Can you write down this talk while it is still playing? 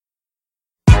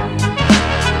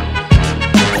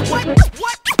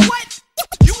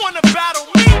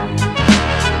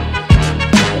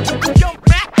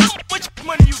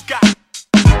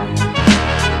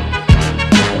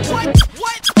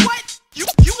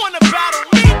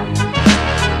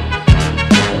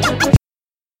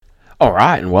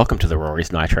right, and welcome to the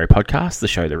Rory's Nitro podcast, the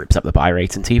show that rips up the buy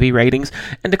rates and TV ratings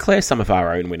and declares some of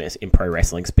our own winners in pro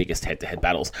wrestling's biggest head-to-head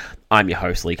battles. I'm your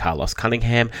host, Lee Carlos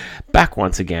Cunningham, back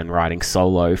once again riding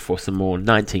solo for some more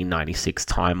 1996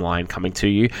 timeline coming to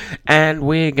you, and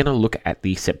we're going to look at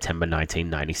the September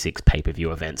 1996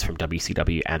 pay-per-view events from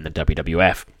WCW and the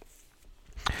WWF.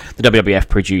 The WWF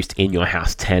produced In Your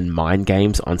House 10 Mind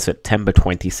Games on September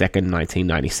 22nd,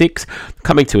 1996,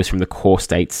 coming to us from the Core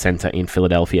State Center in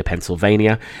Philadelphia,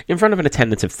 Pennsylvania, in front of an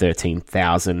attendance of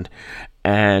 13,000.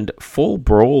 And Fall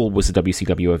Brawl was a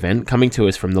WCW event coming to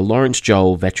us from the Lawrence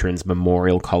Joel Veterans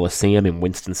Memorial Coliseum in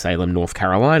Winston-Salem, North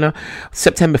Carolina,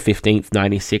 September 15th,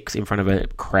 96, in front of a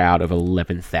crowd of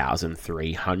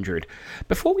 11,300.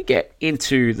 Before we get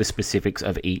into the specifics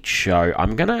of each show,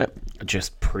 I'm going to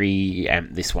just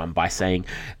preempt this one by saying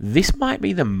this might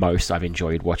be the most I've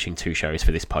enjoyed watching two shows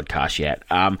for this podcast yet.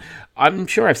 I'm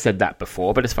sure I've said that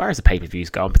before, but as far as the pay-per-views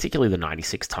go, and particularly the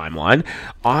 96 timeline,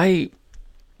 I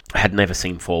had never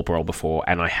seen Fall Brawl before,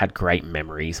 and I had great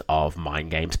memories of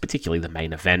Mind Games, particularly the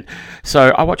main event. So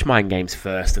I watched Mind Games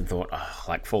first and thought,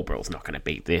 Fall Brawl's not going to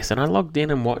beat this. And I logged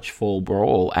in and watched Fall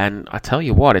Brawl, and I tell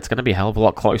you what, it's going to be a hell of a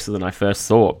lot closer than I first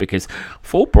thought, because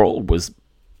Fall Brawl was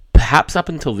perhaps up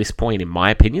until this point, in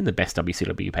my opinion, the best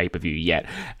WCW pay-per-view yet.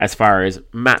 As far as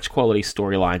match quality,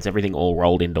 storylines, everything all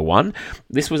rolled into one,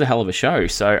 this was a hell of a show.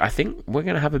 So I think we're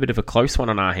going to have a bit of a close one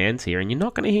on our hands here, and you're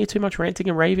not going to hear too much ranting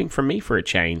and raving from me for a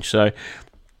change. So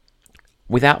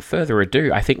without further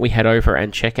ado, I think we head over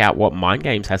and check out what Mind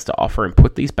Games has to offer and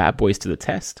put these bad boys to the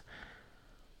test.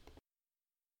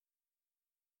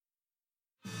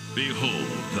 Behold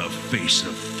the face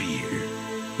of fear,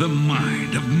 the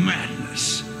mind of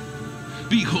madness.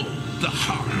 Behold the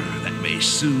horror that may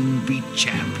soon be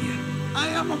champion. I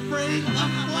am afraid of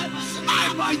what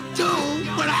I might do,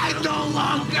 but I no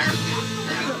longer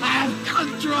have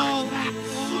control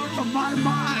of my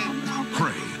mind.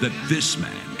 Pray that this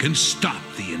man can stop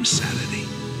the insanity.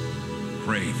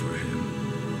 Pray for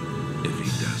him if he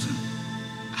doesn't.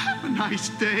 Have a nice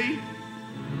day.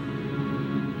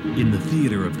 In the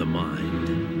theater of the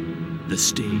mind, the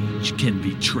stage can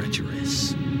be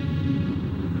treacherous.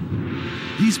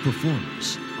 These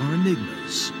performers are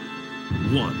enigmas.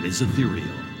 One is ethereal,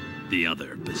 the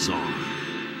other bizarre.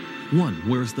 One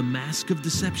wears the mask of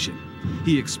deception.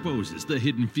 He exposes the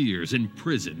hidden fears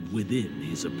imprisoned within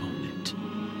his opponent.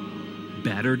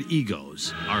 Battered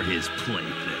egos are his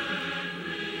plaything.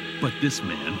 But this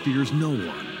man fears no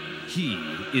one. He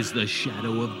is the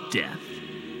shadow of death.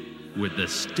 With the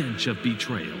stench of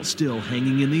betrayal still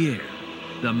hanging in the air,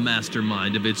 the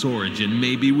mastermind of its origin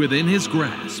may be within his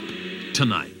grasp.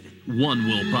 Tonight, one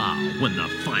will bow when the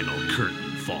final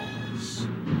curtain falls.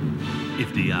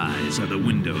 If the eyes are the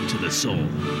window to the soul,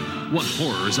 what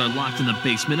horrors are locked in the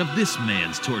basement of this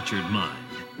man's tortured mind?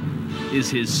 Is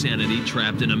his sanity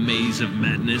trapped in a maze of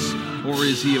madness, or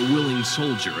is he a willing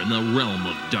soldier in the realm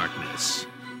of darkness?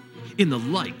 In the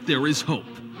light, there is hope.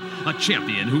 A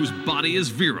champion whose body is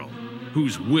virile,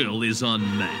 whose will is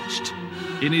unmatched.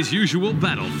 In his usual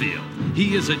battlefield, he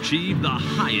has achieved the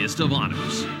highest of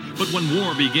honors. But when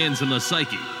war begins in the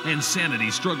psyche and sanity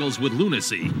struggles with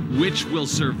lunacy, which will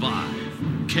survive?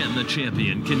 Can the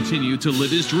champion continue to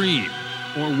live his dream,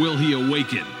 or will he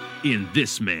awaken in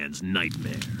this man's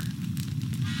nightmare?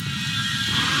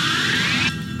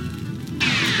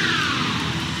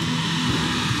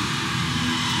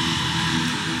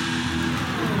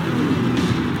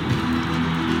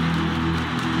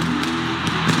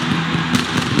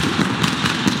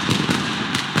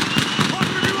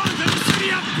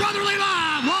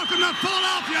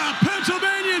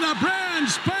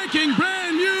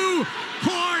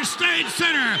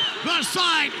 Center, the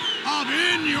site of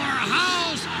In Your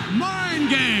House Mind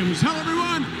Games. Hello,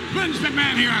 everyone. Vince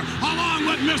McMahon here, along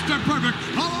with Mr. Perfect,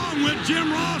 along with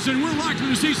Jim Ross, and we're likely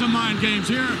to see some Mind Games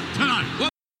here tonight.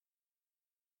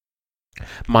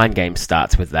 Mind Games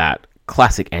starts with that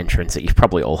classic entrance that you've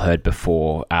probably all heard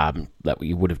before, that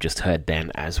you would have just heard then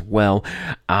as well,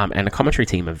 and a commentary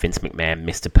team of Vince McMahon,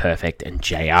 Mr. Perfect, and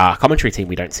JR. Commentary team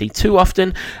we don't see too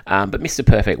often, but Mr.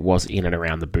 Perfect was in and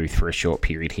around the booth for a short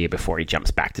period here before he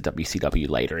jumps back to WCW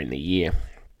later in the year.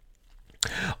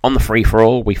 On the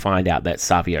free-for-all, we find out that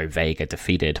Savio Vega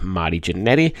defeated Marty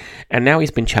Jannetty, and now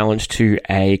he's been challenged to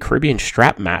a Caribbean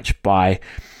strap match by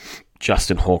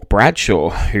Justin Hawk Bradshaw,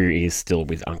 who is still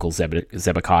with Uncle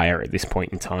Zebekiah at this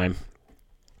point in time.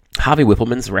 Harvey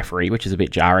Whippleman's the referee, which is a bit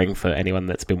jarring for anyone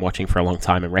that's been watching for a long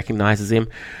time and recognizes him.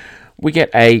 We get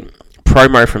a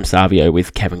promo from Savio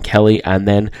with Kevin Kelly, and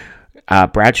then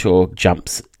Bradshaw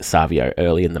jumps Savio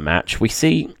early in the match. We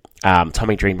see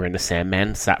Tommy Dreamer and the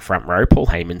Sandman sat front row. Paul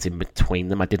Heyman's in between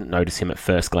them. I didn't notice him at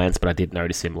first glance, but I did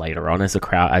notice him later on as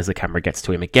the camera gets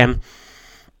to him again.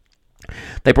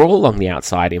 They brawl along the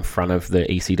outside in front of the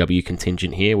ECW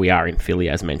contingent here. We are in Philly,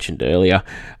 as mentioned earlier.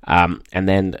 And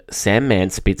then Sandman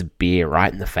spits beer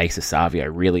right in the face of Savio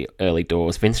really early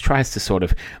doors. Vince tries to sort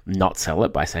of not sell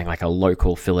it by saying like a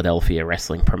local Philadelphia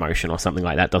wrestling promotion or something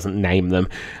like that, doesn't name them.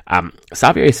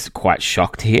 Savio is quite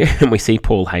shocked here, and we see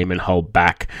Paul Heyman hold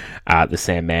back the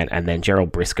Sandman, and then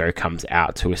Gerald Briscoe comes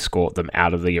out to escort them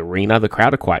out of the arena. The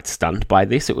crowd are quite stunned by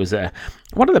this. It was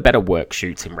one of the better work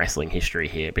shoots in wrestling history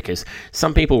here, because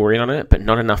some people were in on it, but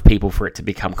not enough people for it to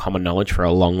become common knowledge for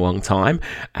a long, long time.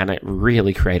 And it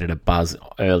really created a buzz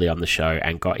early on the show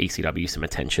and got ECW some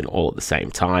attention all at the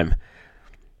same time.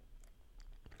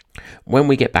 When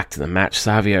we get back to the match,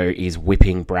 Savio is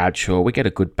whipping Bradshaw. We get a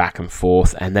good back and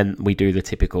forth, and then we do the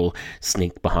typical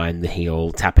sneak behind the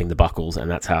heel, tapping the buckles, and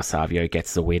that's how Savio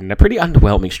gets the win. A pretty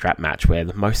underwhelming strap match where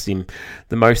the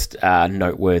most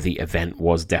noteworthy event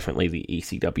was definitely the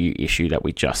ECW issue that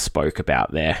we just spoke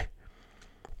about there.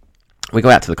 We go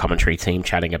out to the commentary team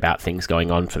chatting about things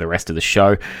going on for the rest of the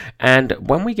show, and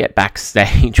when we get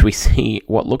backstage, we see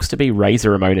what looks to be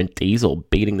Razor Ramon and Diesel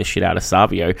beating the shit out of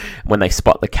Savio. When they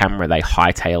spot the camera, they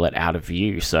hightail it out of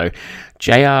view. So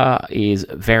JR is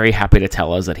very happy to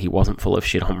tell us that he wasn't full of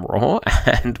shit on Raw,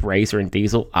 and Razor and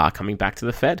Diesel are coming back to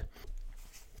the Fed.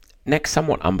 Next,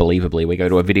 somewhat unbelievably, we go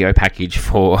to a video package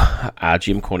for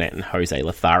Jim Cornette and Jose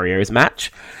Lothario's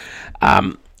match.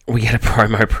 We get a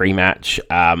promo pre-match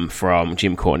from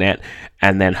Jim Cornette,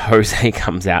 and then Jose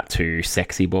comes out to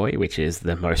Sexy Boy, which is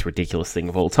the most ridiculous thing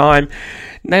of all time.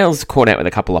 Nails Cornette with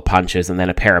a couple of punches and then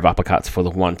a pair of uppercuts for the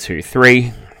 1, 2,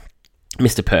 3.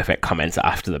 Mr. Perfect comments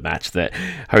after the match that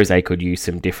Jose could use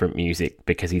some different music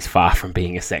because he's far from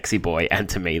being a sexy boy, and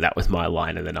to me, that was my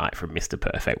line of the night from Mr.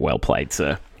 Perfect. Well played,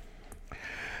 sir.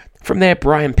 From there,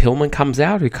 Brian Pillman comes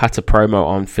out, who cuts a promo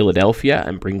on Philadelphia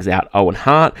and brings out Owen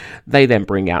Hart. They then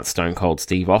bring out Stone Cold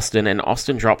Steve Austin, and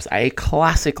Austin drops a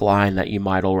classic line that you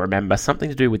might all remember, something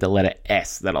to do with the letter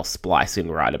S that I'll splice in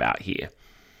right about here.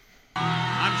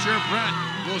 I'm sure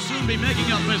Bret will soon be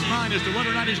making up his mind as to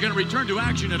whether or not he's going to return to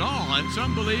action at all. And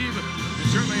some believe, and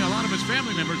certainly a lot of his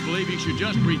family members believe, he should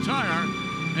just retire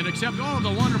and accept all of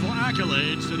the wonderful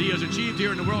accolades that he has achieved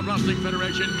here in the World Wrestling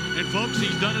Federation. And folks,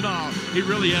 he's done it all. He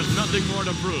really has nothing more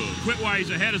to prove. Quit while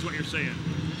he's ahead is what you're saying.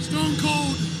 Stone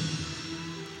Cold,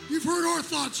 you've heard our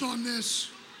thoughts on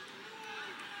this.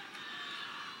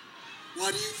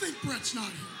 Why do you think Bret's not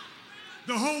here?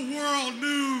 The whole world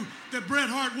knew that Bret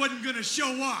Hart wasn't going to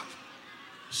show up.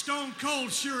 Stone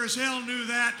Cold sure as hell knew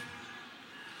that.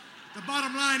 The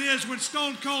bottom line is, when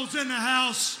Stone Cold's in the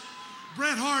house,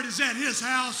 Bret Hart is at his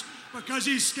house because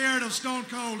he's scared of Stone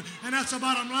Cold, and that's the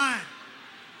bottom line.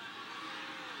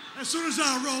 As soon as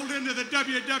I rolled into the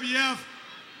WWF,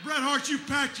 Bret Hart, you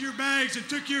packed your bags and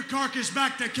took your carcass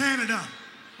back to Canada.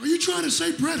 Are you trying to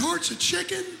say Bret Hart's a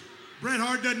chicken? Bret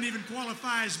Hart doesn't even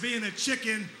qualify as being a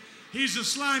chicken. He's a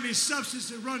slimy substance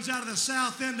that runs out of the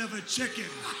south end of a chicken.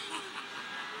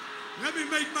 Let me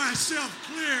make myself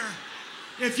clear.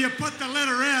 If you put the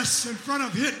letter S in front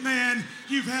of Hitman,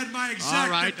 you've had my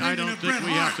exact opinion of Bret Hart. All right, I don't think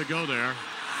we have to go there.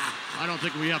 I don't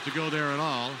think we have to go there at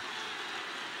all.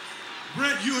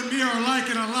 Bret, you and me are alike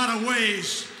in a lot of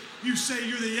ways. You say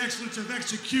you're the excellence of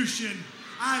execution.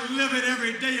 I live it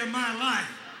every day of my life.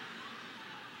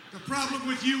 The problem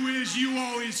with you is you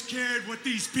always cared what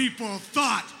these people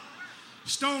thought.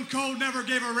 Stone Cold never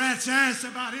gave a rat's ass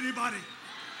about anybody.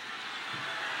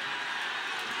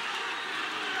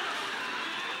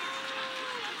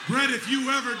 Bret, if you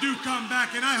ever do come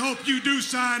back, and I hope you do,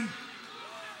 son,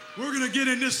 we're going to get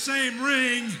in this same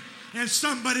ring, and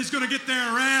somebody's going to get their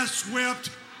ass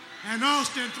whipped, and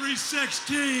Austin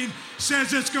 316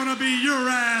 says it's going to be your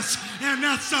ass, and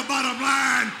that's the bottom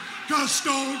line, because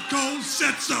Stone Cold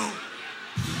said so.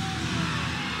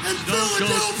 And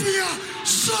Philadelphia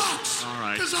sucks. All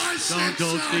right. Because I Stone said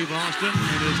Cold so. Steve Austin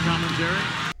and his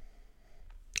commentary.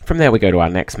 From there, we go to our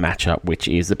next matchup, which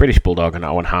is the British Bulldog and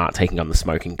Owen Hart taking on the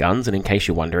Smoking Guns. And in case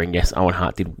you're wondering, yes, Owen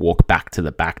Hart did walk back to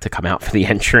the back to come out for the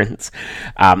entrance,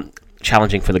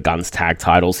 challenging for the Guns tag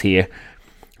titles here.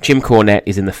 Jim Cornette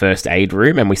is in the first aid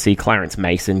room, and we see Clarence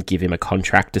Mason give him a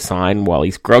contract to sign while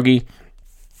he's groggy.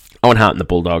 Owen Hart and the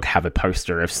Bulldog have a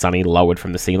poster of Sonny lowered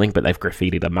from the ceiling, but they've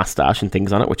graffitied a mustache and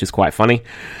things on it, which is quite funny.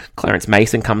 Clarence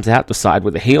Mason comes out to side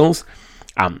with the heels.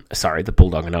 The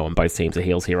Bulldog and Owen, both teams are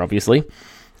heels here, obviously.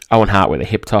 Owen Hart with a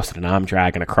hip toss and an arm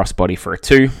drag and a crossbody for a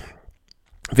 2.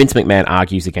 Vince McMahon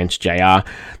argues against JR.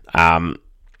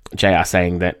 JR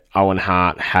saying that Owen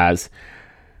Hart has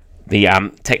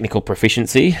the technical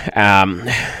proficiency.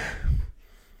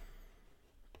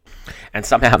 And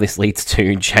somehow this leads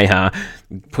to JR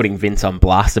putting Vince on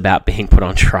blast about being put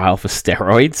on trial for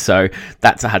steroids. So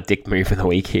that's our dick move of the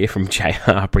week here from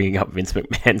JR, bringing up Vince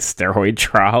McMahon's steroid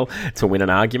trial to win an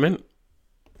argument.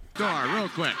 Real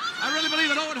quick. I really believe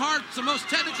that Owen Hart's the most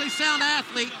technically sound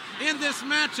athlete in this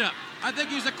matchup. I think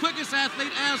he's the quickest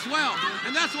athlete as well.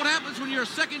 And that's what happens when you're a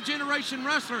second-generation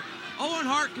wrestler. Owen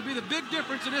Hart could be the big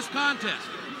difference in this contest.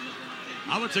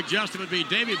 I would suggest it would be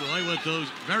Davey Boy with those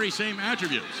very same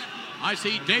attributes. I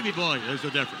see Davey Boy as the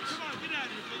difference.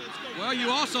 Well, you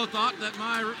also thought that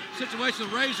my situation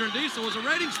with Razor and Diesel was a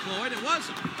ratings ploy, and it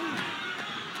wasn't.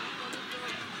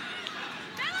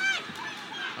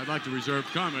 I'd like to reserve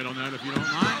comment on that if you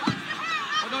don't mind.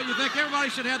 Well, don't you think everybody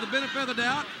should have the benefit of the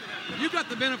doubt? You got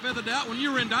the benefit of the doubt when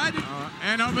you were indicted.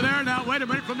 And over there now, wait a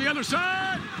minute, from the other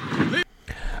side.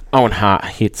 Owen Hart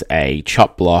hits a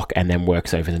chop block and then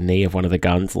works over the knee of one of the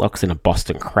Guns, locks in a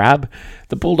Boston Crab.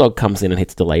 The Bulldog comes in and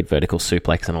hits delayed vertical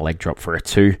suplex and a leg drop for a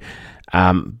 2.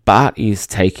 Bart is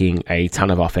taking a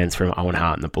ton of offense from Owen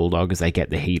Hart and the Bulldog as they get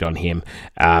the heat on him.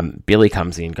 Billy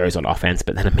comes in, goes on offense,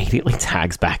 but then immediately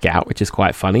tags back out, which is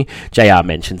quite funny. JR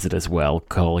mentions it as well,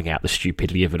 calling out the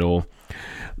stupidity of it all.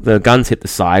 The Guns hit the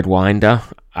Sidewinder,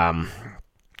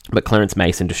 but Clarence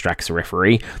Mason distracts the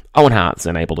referee. Owen Hart's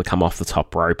then able to come off the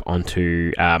top rope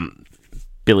onto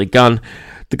Billy Gunn.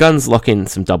 The Guns lock in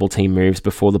some double team moves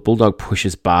before the Bulldog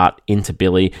pushes Bart into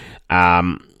Billy,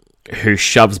 who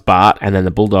shoves Bart, and then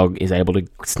the Bulldog is able to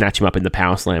snatch him up in the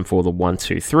power slam for the 1,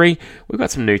 2, 3. We've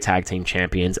got some new tag team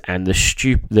champions, and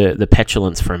the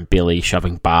petulance from Billy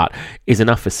shoving Bart is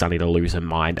enough for Sunny to lose her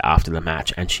mind after the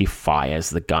match, and she fires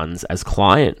the Guns as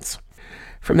clients.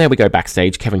 From there, we go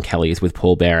backstage. Kevin Kelly is with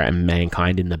Paul Bearer and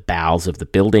Mankind in the bowels of the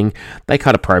building. They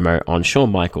cut a promo on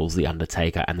Shawn Michaels, The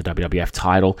Undertaker, and the WWF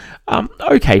title.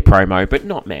 Okay promo, but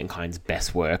not Mankind's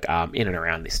best work. In and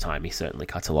around this time, he certainly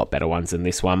cuts a lot better ones than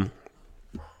this one.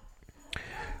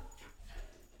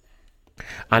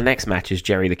 Our next match is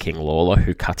Jerry the King Lawler,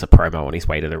 who cuts a promo on his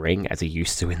way to the ring, as he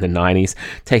used to in the 90s,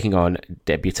 taking on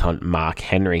debutant Mark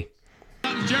Henry.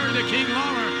 Jerry the King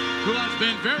Lawler, who has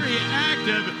been very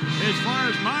active as far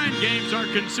as mind games are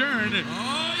concerned.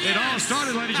 It all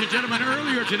started, ladies and gentlemen,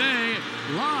 earlier today,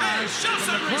 live from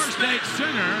the Core State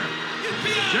Center.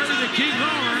 Jerry the King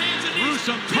Lawler threw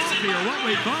some coffee, or what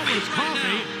we thought was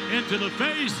coffee, into the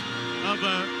face of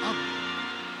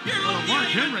Mark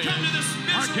Henry.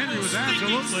 Mark Henry was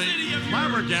absolutely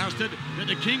flabbergasted that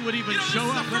the King would even show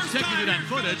up. Let's take you to that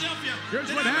footage.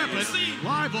 Here's what happened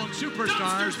live on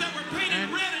Superstars,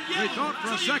 and they thought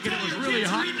for a second it was really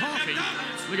hot coffee.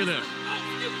 Look at this.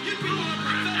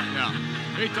 Yeah,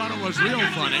 they thought it was real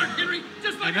funny,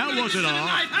 and that wasn't all,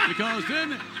 because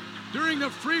then during the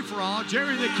free-for-all,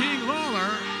 Jerry the King Lawler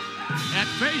at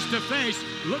face-to-face,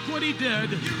 look what he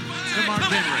did to Mark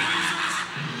Henry.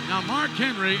 Now, Mark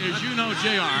Henry, as you know,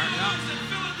 JR,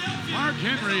 Mark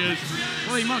Henry is,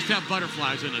 well, he must have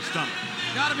butterflies in his stomach.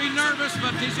 Got to be nervous,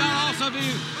 but he's got to also be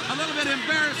a little bit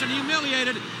embarrassed and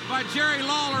humiliated by Jerry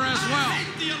Lawler as well.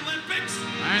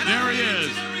 And there he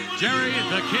is, Jerry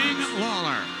the King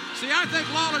Lawler. See, I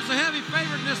think Lawler's the heavy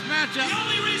favorite in this matchup. The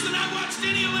only reason I watched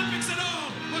any Olympics at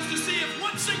all was to see if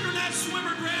one synchronized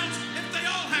swimmer drowns, if they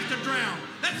all have to drown.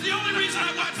 That's the only reason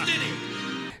I watched any.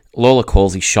 Lawler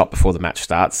calls his shot before the match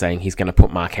starts, saying he's going to put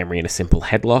Mark Henry in a simple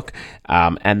headlock,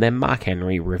 and then Mark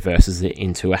Henry reverses it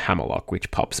into a hammerlock,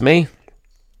 which pops me.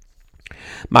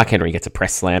 Mark Henry gets a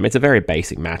press slam. It's a very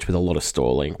basic match with a lot of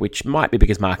stalling, which might be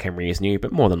because Mark Henry is new,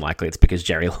 but more than likely it's because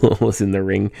Jerry Lawler's in the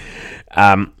ring.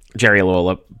 Jerry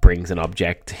Lawler brings an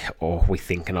object, or we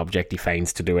think an object, he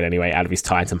feigns to do it anyway, out of his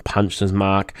tights and punches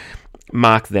Mark.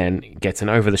 Mark then gets an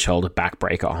over-the-shoulder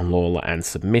backbreaker on Lawler and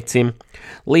submits him.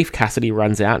 Leif Cassidy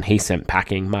runs out and he's sent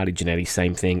packing. Marty Jannetty,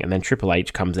 same thing. And then Triple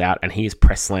H comes out and he is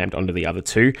press-slammed onto the other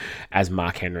two as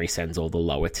Mark Henry sends all the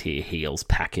lower-tier heels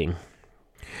packing.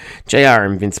 JR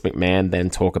and Vince McMahon then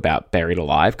talk about Buried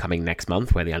Alive coming next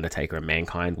month, where The Undertaker and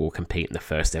Mankind will compete in the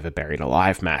first ever Buried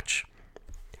Alive match.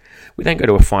 We then go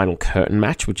to a final curtain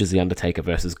match, which is The Undertaker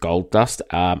versus Goldust.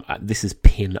 This is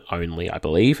pin only, I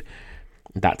believe.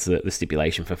 That's the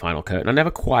stipulation for Final Curtain. I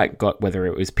never quite got whether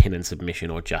it was pin and submission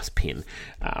or just pin,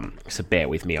 so bear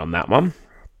with me on that one.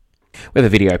 We have a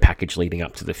video package leading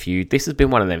up to the feud. This has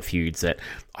been one of them feuds that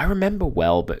I remember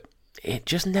well, but it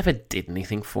just never did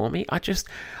anything for me. I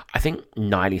think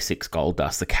 96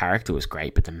 Goldust, the character was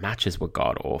great, but the matches were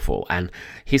god-awful, and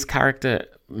his character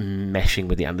meshing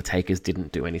with The Undertaker's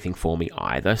didn't do anything for me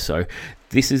either, so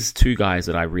this is two guys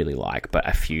that I really like, but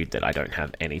a feud that I don't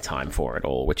have any time for at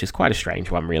all, which is quite a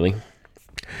strange one, really.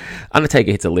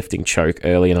 Undertaker hits a lifting choke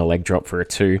early and a leg drop for a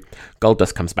 2.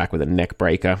 Goldust comes back with a neck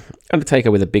breaker.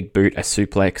 Undertaker with a big boot, a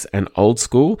suplex, and old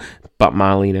school, but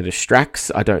Marlena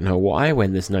distracts. I don't know why,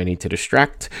 when there's no need to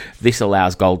distract. This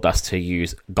allows Goldust to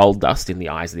use Goldust in the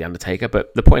eyes of the Undertaker,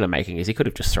 but the point I'm making is he could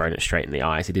have just thrown it straight in the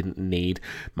eyes. He didn't need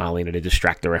Marlena to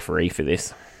distract the referee for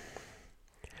this.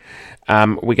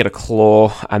 We get a claw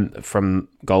from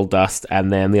Goldust,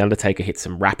 and then the Undertaker hits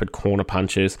some rapid corner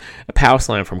punches. A power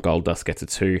slam from Goldust gets a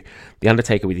 2. The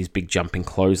Undertaker with his big jumping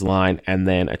clothesline, and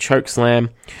then a choke slam.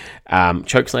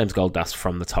 Choke slams Goldust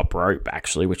from the top rope,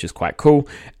 actually, which is quite cool,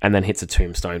 and then hits a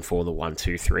tombstone for the 1,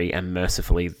 2, 3, and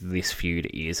mercifully, this feud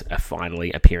is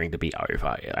finally appearing to be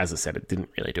over. As I said, it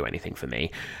didn't really do anything for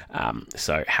me,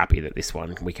 so happy that this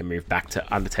one, we can move back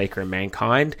to Undertaker and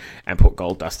Mankind, and put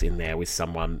Goldust in there with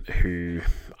someone who,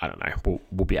 I don't know,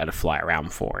 will be able to fly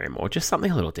around for him, or just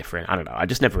something a little different. I don't know, I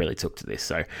just never really took to this,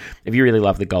 so if you really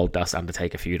love the Goldust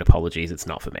Undertaker feud, apologies, it's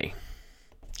not for me.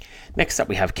 Next up,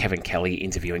 we have Kevin Kelly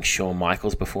interviewing Shawn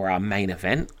Michaels before our main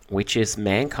event, which is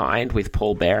Mankind with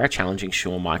Paul Bearer challenging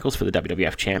Shawn Michaels for the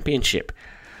WWF Championship.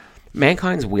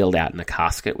 Mankind's wheeled out in a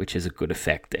casket, which is a good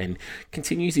effect, and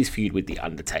continues his feud with The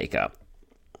Undertaker.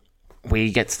 We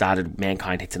get started,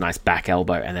 Mankind hits a nice back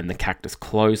elbow, and then the cactus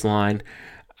clothesline.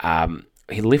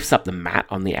 He lifts up the mat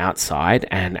on the outside,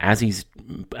 and as he's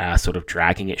sort of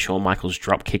dragging it, Shawn Michaels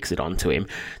drop kicks it onto him.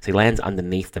 So he lands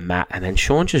underneath the mat, and then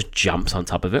Shawn just jumps on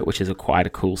top of it, which is quite a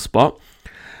cool spot.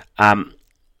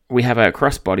 We have a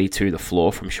crossbody to the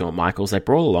floor from Shawn Michaels. They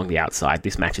brawl along the outside.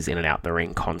 This match is in and out the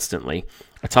ring constantly.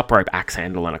 A top rope axe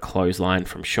handle and a clothesline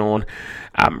from Shawn.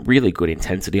 Really good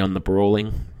intensity on the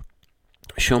brawling.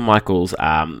 Shawn Michaels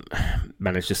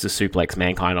manages to suplex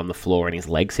Mankind on the floor, and his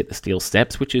legs hit the steel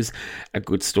steps, which is a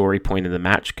good story point in the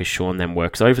match because Shawn then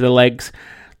works over the legs.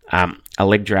 A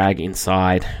leg drag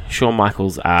inside. Shawn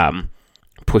Michaels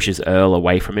pushes Earl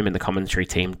away from him, and the commentary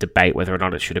team debate whether or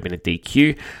not it should have been a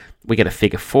DQ. We get a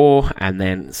figure 4, and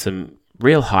then some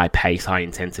real high pace, high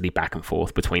intensity back and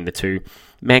forth between the two.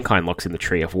 Mankind locks in the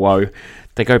Tree of Woe.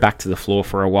 They go back to the floor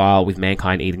for a while, with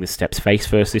Mankind eating the steps face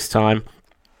first this time.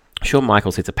 Shawn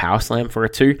Michaels hits a power slam for a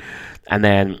 2, and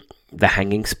then the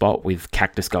hanging spot with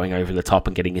Cactus going over the top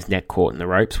and getting his neck caught in the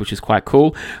ropes, which is quite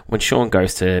cool. When Shawn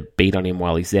goes to beat on him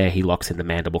while he's there, he locks in the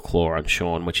mandible claw on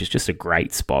Shawn, which is just a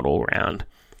great spot all around.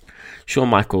 Shawn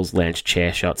Michaels lands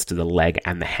chair shots to the leg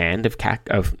and the hand of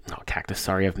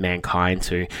Mankind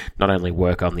to not only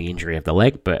work on the injury of the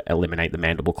leg, but eliminate the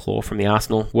mandible claw from the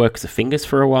arsenal. Works the fingers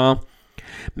for a while.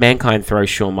 Mankind throws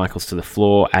Shawn Michaels to the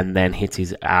floor and then hits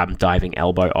his diving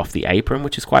elbow off the apron,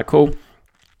 which is quite cool.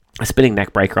 A spinning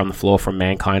neck breaker on the floor from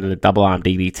Mankind and a double arm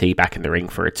DDT back in the ring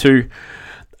for a 2.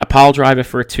 A pile driver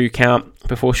for a 2 count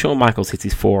before Shawn Michaels hits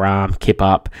his forearm, kip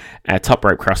up, a top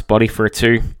rope crossbody for a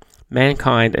 2.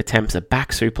 Mankind attempts a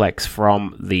back suplex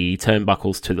from the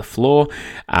turnbuckles to the floor,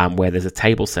 where there's a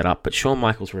table set up, but Shawn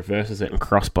Michaels reverses it and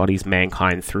crossbodies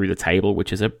Mankind through the table,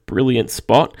 which is a brilliant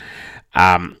spot.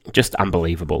 Just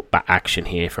unbelievable action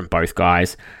here from both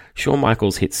guys. Shawn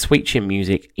Michaels hits Sweet Chin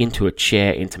Music into a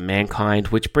chair into Mankind,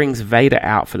 which brings Vader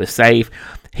out for the save.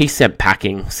 He's sent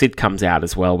packing. Sid comes out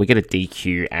as well. We get a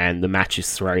DQ and the match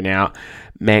is thrown out.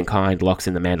 Mankind locks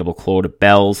in the mandible claw to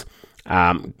Bells.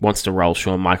 Wants to roll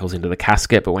Shawn Michaels into the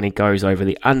casket, but when he goes over,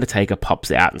 the Undertaker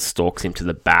pops out and stalks him to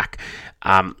the back.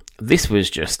 This was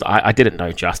just, I didn't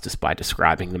know justice by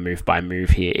describing the move by move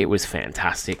here. It was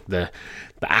fantastic. The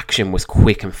action was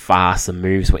quick and fast. The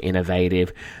moves were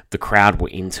innovative. The crowd were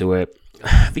into it.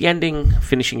 The ending,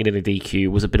 finishing it in a DQ,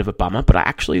 was a bit of a bummer, but I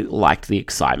actually liked the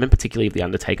excitement, particularly of the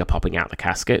Undertaker popping out the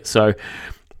casket. So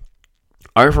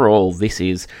overall, this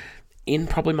is in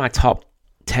probably my top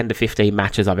 10 to 15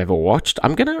 matches I've ever watched.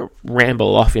 I'm going to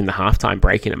ramble off in the halftime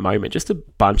break in a moment. Just a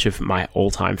bunch of my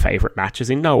all-time favorite matches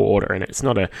in no order, and it's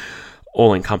not a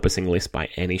all-encompassing list by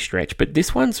any stretch, but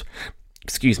this one's,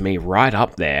 right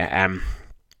up there.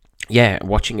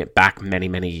 Watching it back many,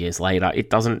 many years later, it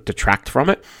doesn't detract from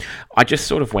it. I just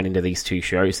sort of went into these two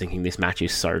shows thinking this match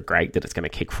is so great that it's going to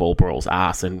kick Fall Brawl's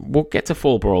ass, and we'll get to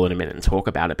Fall Brawl in a minute and talk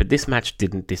about it, but this match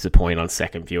didn't disappoint on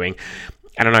second viewing.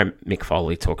 I don't know, Mick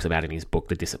Foley talks about in his book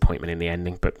the disappointment in the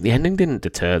ending, but the ending didn't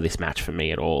deter this match for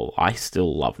me at all. I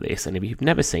still love this, and if you've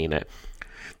never seen it,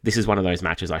 this is one of those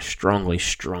matches I strongly,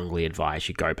 strongly advise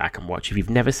you go back and watch. If you've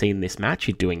never seen this match,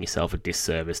 you're doing yourself a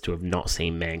disservice to have not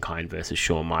seen Mankind versus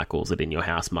Shawn Michaels at In Your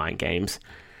House Mind Games.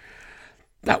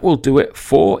 That will do it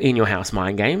for In Your House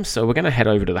Mind Games, so we're going to head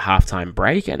over to the halftime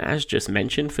break, and as just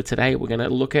mentioned for today, we're going to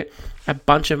look at a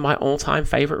bunch of my all-time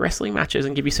favourite wrestling matches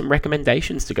and give you some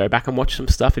recommendations to go back and watch some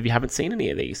stuff if you haven't seen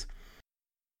any of these.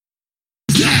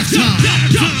 That's time.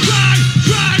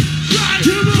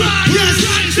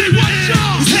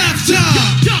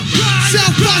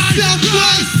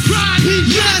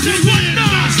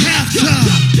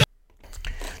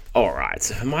 Alright,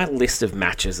 so for my list of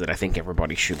matches that I think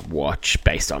everybody should watch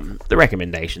based on the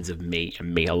recommendations of me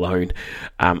and me alone,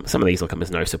 some of these will come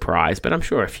as no surprise, but I'm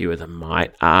sure a few of them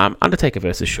might. Undertaker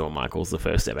versus Shawn Michaels, the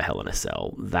first ever Hell in a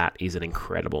Cell. That is an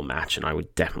incredible match, and I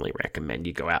would definitely recommend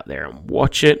you go out there and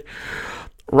watch it.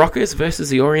 Rockers versus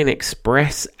the Orient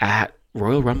Express at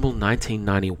Royal Rumble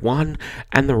 1991,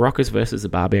 and the Rockers versus the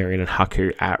Barbarian and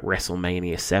Haku at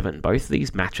WrestleMania 7. Both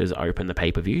these matches open the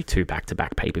pay-per-view, 2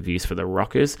 back-to-back pay-per-views for the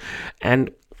Rockers, and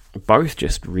both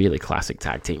just really classic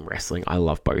tag team wrestling. I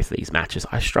love both these matches.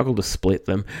 I struggle to split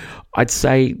them. I'd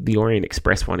say the Orient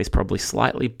Express one is probably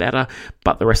slightly better,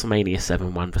 but the WrestleMania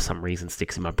 7 one for some reason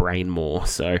sticks in my brain more,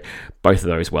 so both of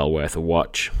those well worth a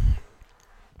watch.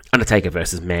 Undertaker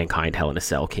versus Mankind, Hell in a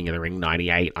Cell, King of the Ring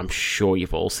 98. I'm sure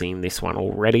you've all seen this one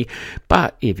already,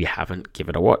 but if you haven't, give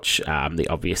it a watch. The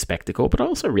obvious spectacle, but I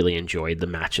also really enjoyed the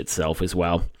match itself as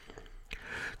well.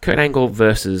 Kurt Angle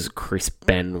versus Chris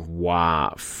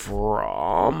Benoit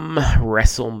from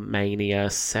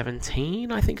WrestleMania 17,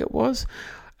 I think it was.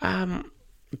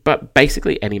 But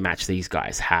basically any match these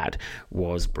guys had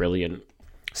was brilliant.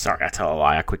 Sorry, I tell a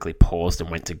lie. I quickly paused and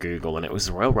went to Google, and it was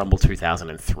the Royal Rumble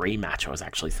 2003 match I was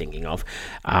actually thinking of.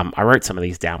 I wrote some of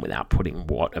these down without putting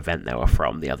what event they were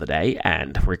from the other day,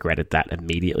 and regretted that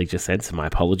immediately just said, so my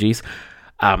apologies.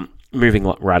 Moving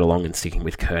right along and sticking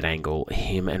with Kurt Angle,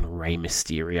 him and Rey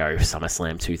Mysterio,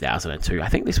 SummerSlam 2002. I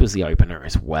think this was the opener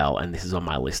as well, and this is on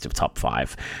my list of top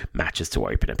 5 matches to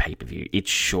open a pay-per-view. It's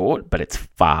short, but it's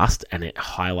fast, and it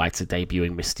highlights a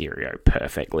debuting Mysterio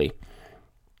perfectly.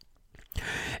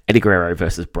 Eddie Guerrero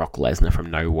versus Brock Lesnar from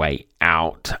No Way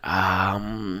Out.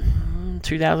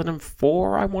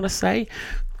 2004, I want to say.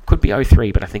 Could be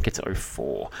 03, but I think it's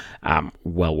 04.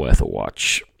 Well worth a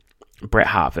watch. Bret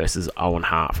Hart versus Owen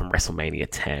Hart from WrestleMania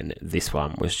 10. This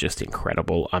one was just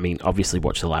incredible. I mean, obviously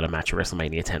watch the ladder match of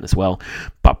WrestleMania 10 as well,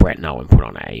 but Bret and Owen put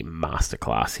on a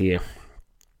masterclass here.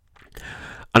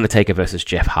 Undertaker versus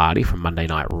Jeff Hardy from Monday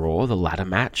Night Raw, the ladder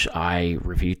match. I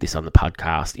reviewed this on the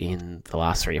podcast in the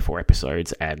last 3 or 4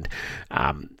 episodes, and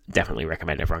definitely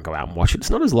recommend everyone go out and watch it. It's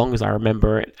not as long as I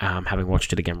remember it, having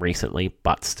watched it again recently,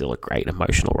 but still a great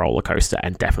emotional roller coaster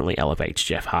and definitely elevates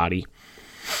Jeff Hardy.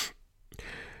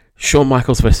 Shawn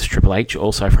Michaels versus Triple H,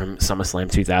 also from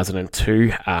SummerSlam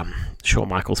 2002. Shawn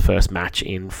Michaels' first match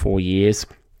in 4 years,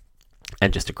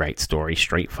 and just a great story,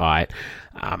 street fight.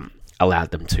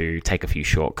 Allowed them to take a few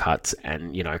shortcuts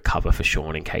and, cover for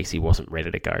Shawn in case he wasn't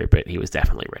ready to go, but he was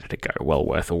definitely ready to go. Well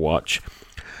worth a watch.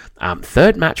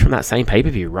 Third match from that same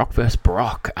pay-per-view, Rock vs.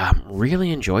 Brock. Really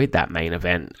enjoyed that main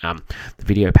event. The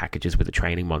video packages with the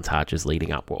training montages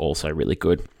leading up were also really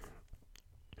good.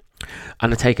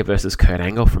 Undertaker versus Kurt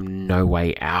Angle from No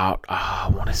Way Out. I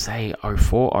want to say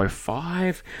 04,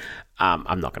 05.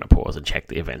 I'm not going to pause and check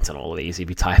the events on all of these. If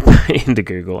you type into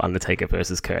Google Undertaker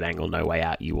versus Kurt Angle, No Way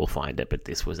Out, you will find it. But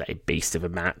this was a beast of a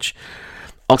match.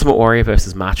 Ultimate Warrior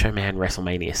versus Macho Man,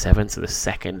 WrestleMania 7. So the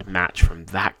second match from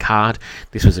that card.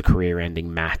 This was a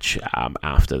career-ending match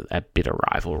after a bitter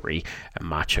rivalry. And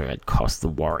Macho had cost the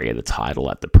Warrior the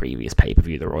title at the previous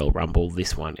pay-per-view, the Royal Rumble.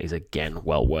 This one is, again,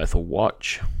 well worth a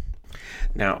watch.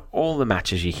 Now, all the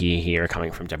matches you hear here are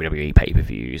coming from WWE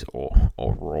pay-per-views or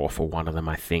Raw for one of them,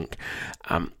 I think.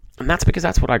 And that's because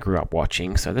that's what I grew up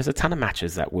watching. So there's a ton of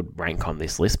matches that would rank on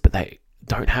this list, but they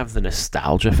don't have the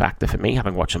nostalgia factor for me,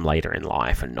 having watched them later in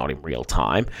life and not in real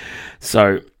time.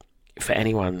 So for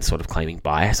anyone sort of claiming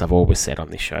bias, I've always said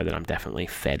on this show that I'm definitely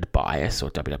fed bias,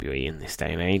 or WWE in this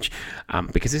day and age,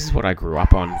 because this is what I grew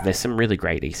up on. There's some really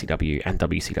great ECW and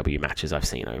WCW matches I've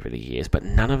seen over the years, but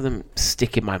none of them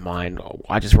stick in my mind.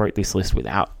 I just wrote this list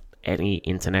without any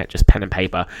internet, just pen and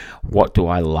paper. What do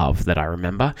I love that I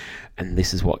remember? And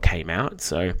this is what came out.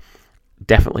 So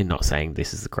definitely not saying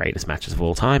this is the greatest matches of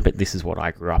all time, but this is what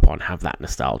I grew up on, have that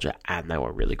nostalgia, and they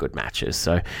were really good matches.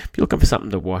 So if you're looking for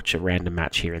something to watch, a random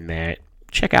match here and there,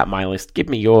 check out my list. Give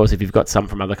me yours. If you've got some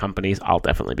from other companies, I'll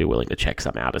definitely be willing to check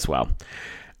some out as well.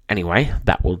 Anyway,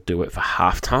 that will do it for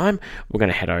halftime. We're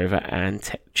going to head over and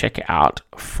check out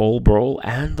Fall Brawl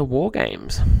and the War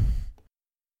Games.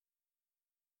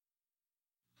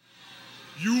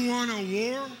 You want a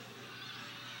war?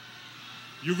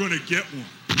 You're going to get one.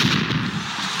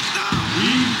 We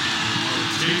are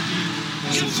taking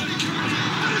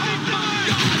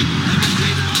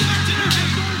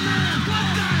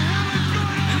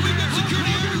And we've got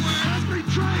security everywhere. Has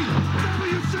betrayed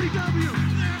WCW.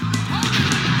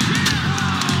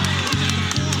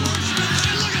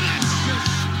 Look at that.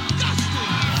 Disgusting.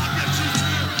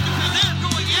 And they're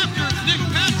going after Nick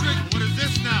Patrick. What is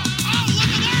this now? Oh,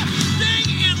 look at that. Sting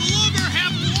and Luger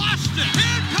have lost it.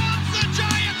 Here comes the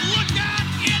Giant. Look out.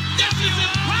 This is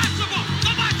impossible.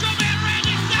 The Macho Man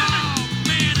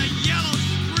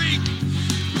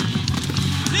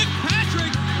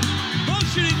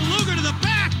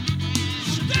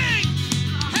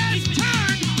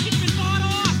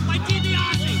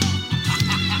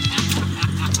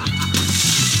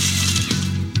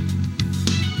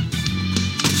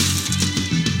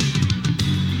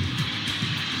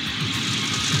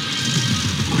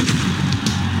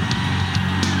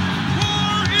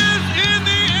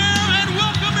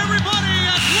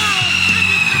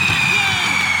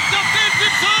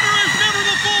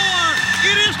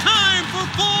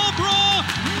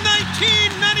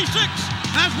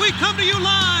we come to you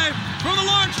live from the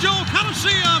Lawrence Joel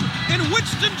Coliseum in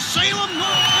Winston-Salem,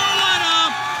 North Carolina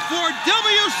for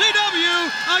WCW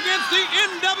against the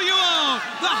NWO,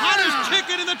 the hottest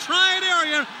ticket in the Triad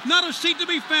area. Not a seat to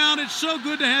be found. It's so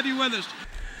good to have you with us.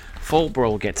 Fall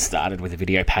Brawl gets started with a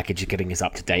video package getting us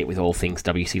up to date with all things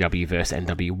WCW vs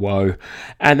NWO.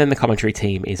 And then the commentary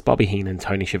team is Bobby Heenan,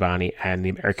 Tony Schiavone, and the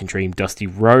American Dream, Dusty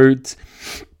Rhodes.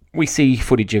 We see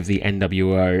footage of the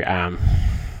NWO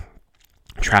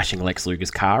trashing Lex Luger's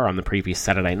car on the previous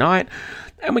Saturday night.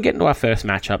 And we get into our first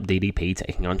matchup, DDP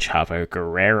taking on Chavo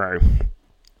Guerrero.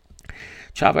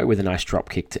 Chavo with a nice drop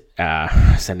kick,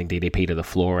 sending DDP to the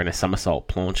floor in a somersault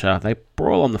plancha. They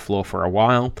brawl on the floor for a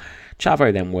while.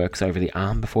 Chavo then works over the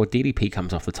arm before DDP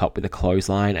comes off the top with a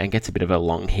clothesline and gets a bit of a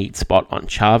long heat spot on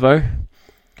Chavo.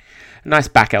 A nice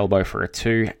back elbow for a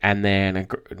 2, and then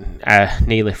a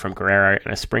knee lift from Guerrero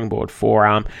and a springboard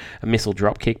forearm. A missile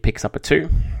drop kick picks up a 2.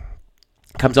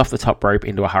 Comes off the top rope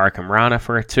into a Hurricane Rana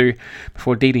for a 2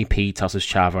 before DDP tosses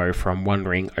Chavo from one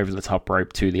ring over the top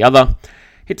rope to the other.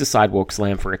 Hits a sidewalk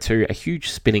slam for a 2, a huge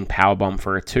spinning powerbomb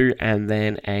for a 2, and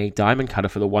then a diamond cutter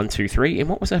for the 1-2-3 in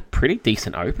what was a pretty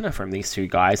decent opener from these two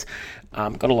guys.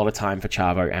 Got a lot of time for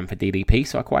Chavo and for DDP,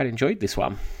 so I quite enjoyed this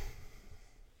one.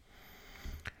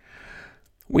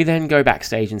 We then go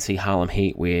backstage and see Harlem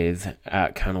Heat with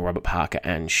Colonel Robert Parker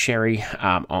and Sherry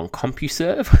on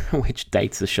CompuServe, which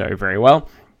dates the show very well.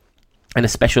 And a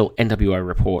special NWO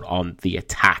report on the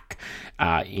attack,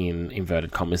 in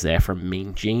inverted commas there, from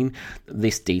Mean Gene.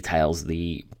 This details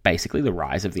basically the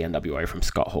rise of the NWO from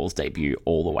Scott Hall's debut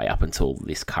all the way up until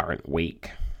this current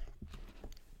week.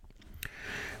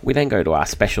 We then go to our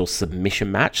special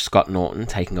submission match, Scott Norton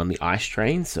taking on the Ice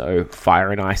Train, so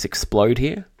Fire and Ice explode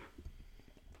here.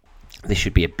 This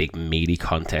should be a big meaty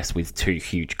contest with two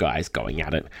huge guys going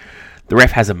at it. The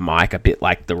ref has a mic, a bit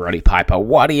like the Roddy Piper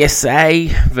 "What do you say?"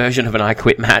 version of an I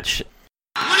Quit match.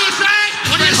 What do you say?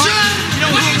 What do you say? You know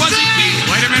who it was he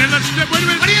beat? Wait a minute, wait a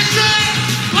minute. What do you say?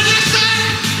 What do you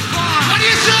say? What do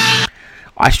you say?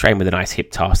 Ice Train with a nice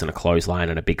hip toss and a clothesline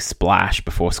and a big splash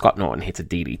before Scott Norton hits a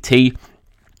DDT.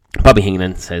 Bobby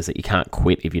Heenan says that you can't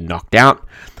quit if you're knocked out.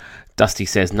 Dusty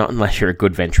says, not unless you're a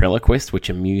good ventriloquist, which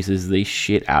amuses the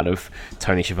shit out of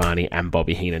Tony Schiavone and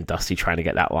Bobby Heenan. Dusty trying to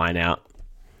get that line out.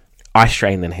 Ice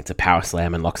Train then hits a power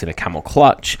slam and locks in a camel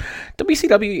clutch.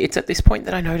 WCW, it's at this point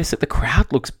that I notice that the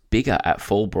crowd looks bigger at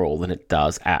Fall Brawl than it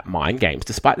does at Mind Games,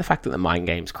 despite the fact that the Mind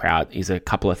Games crowd is a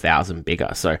couple of thousand bigger.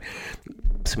 So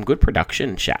some good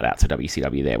production, shout out to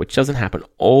WCW there, which doesn't happen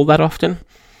all that often.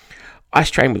 Ice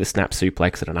Train with a snap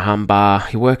suplex and an armbar.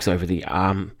 He works over the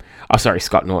arm.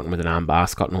 Scott Norton with an armbar.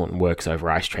 Scott Norton works over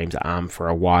Ice Train's arm for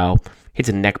a while. Hits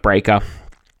a neck breaker.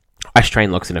 Ice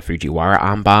Train locks in a Fujiwara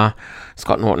armbar.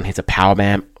 Scott Norton hits a power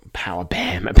bomb,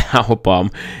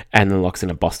 and then locks in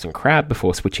a Boston Crab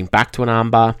before switching back to an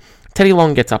armbar. Teddy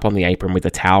Long gets up on the apron with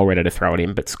the towel ready to throw it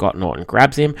in, but Scott Norton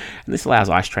grabs him, and this allows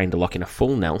Ice Train to lock in a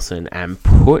full Nelson and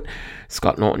put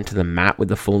Scott Norton to the mat with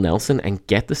the full Nelson and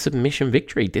get the submission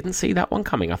victory. Didn't see that one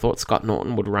coming. I thought Scott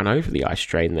Norton would run over the Ice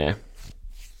Train there.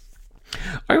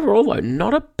 Overall, though,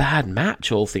 not a bad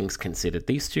match, all things considered.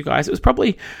 These two guys, it was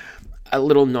probably a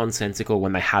little nonsensical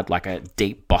when they had like a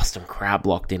deep Boston Crab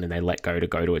locked in and they let go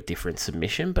to a different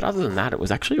submission, but other than that, it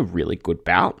was actually a really good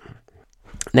bout.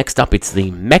 Next up, it's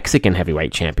the Mexican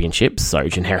Heavyweight Championship, so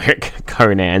generic.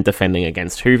 Conan defending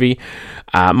against Hoovy.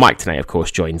 Mike Tenay, of course,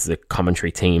 joins the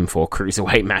commentary team for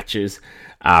cruiserweight matches,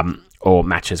 or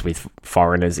matches with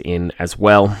foreigners in as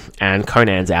well. And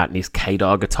Conan's out in his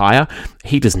K-Dog attire.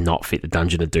 He does not fit the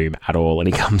Dungeon of Doom at all, and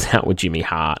he comes out with Jimmy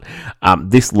Hart.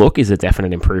 This look is a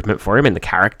definite improvement for him, and the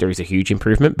character is a huge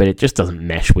improvement, but it just doesn't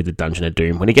mesh with the Dungeon of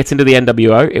Doom. When he gets into the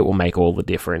NWO, it will make all the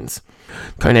difference.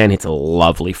 Conan hits a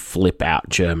lovely flip-out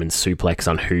German suplex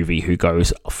on Hoovy, who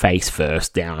goes face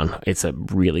first down. It's a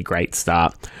really great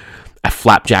start. A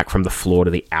flapjack from the floor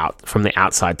to from the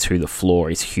outside to the floor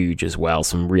is huge as well.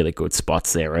 Some really good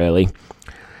spots there early.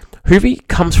 Hoovy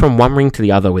comes from one ring to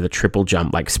the other with a triple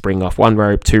jump, like spring off 1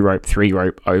 rope, 2 rope, 3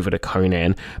 rope over to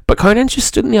Conan. But Conan's just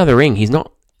stood in the other ring. He's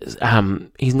not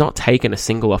taken a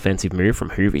single offensive move from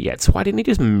Hoovy yet. So why didn't he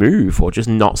just move or just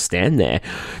not stand there?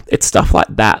 It's stuff like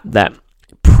that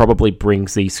probably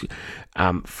brings these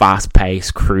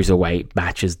fast-paced cruiserweight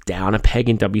matches down a peg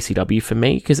in WCW for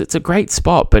me, because it's a great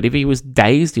spot, but if he was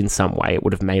dazed in some way, it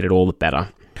would have made it all the better.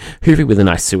 Hoovy with a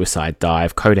nice suicide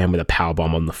dive, Conan with a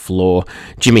powerbomb on the floor,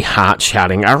 Jimmy Hart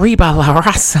shouting, "Arriba la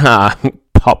raza!"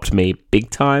 popped me big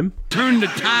time. Turn the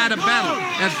tide of battle,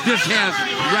 as this has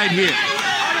right here.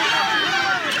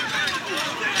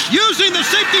 Using the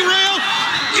safety rail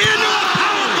into a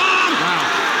powerbomb.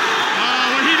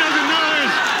 What he doesn't know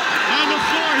is on the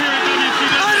floor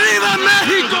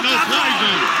no-fly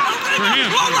zone for him,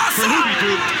 for Hoovy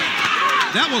Tube.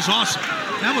 That was awesome.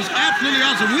 That was absolutely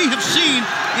awesome. We have seen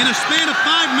in a span of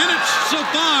 5 minutes so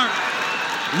far,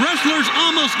 wrestlers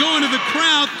almost going to the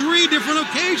crowd 3 different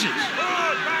occasions.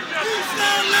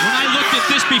 When I looked at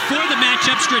this before the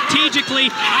matchup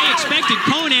strategically, I expected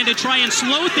Konnan to try and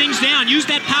slow things down, use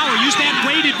that power, use that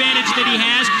weight advantage that he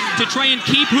has to try and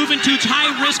keep Juventude's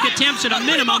high-risk attempts at a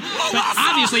minimum, but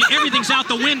obviously everything's out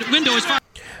the window as far.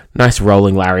 Nice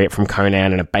rolling lariat from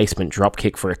Konnan and a basement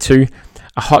dropkick for a 2.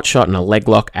 A hot shot and a leg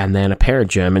lock, and then a pair of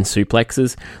German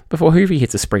suplexes before Hoovy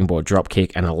hits a springboard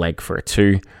dropkick and a leg for a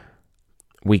 2.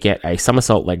 We get a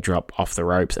somersault leg drop off the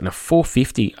ropes and a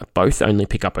 450, both only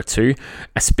pick up a 2.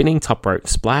 A spinning top rope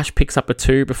splash picks up a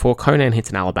 2 before Konnan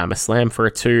hits an Alabama slam for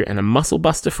a 2 and a muscle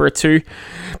buster for a 2.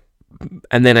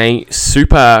 And then a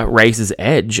super Razor's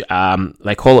Edge.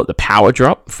 They call it the power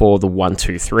drop for the 1,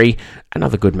 2, 3.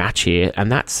 Another good match here,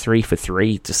 and that's 3 for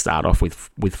 3 to start off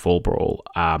with Fall Brawl.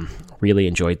 Really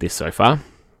enjoyed this so far.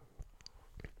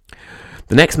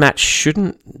 The next match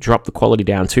shouldn't drop the quality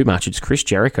down too much. It's Chris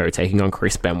Jericho taking on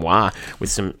Chris Benoit with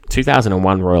some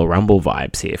 2001 Royal Rumble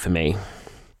vibes here for me.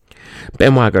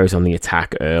 Benoit goes on the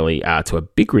attack early to a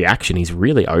big reaction. He's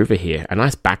really over here. A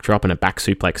nice backdrop and a back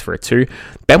suplex for a 2.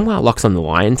 Benoit locks on the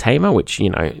Lion Tamer, which,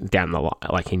 you know, down the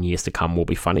like in years to come will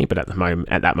be funny, but at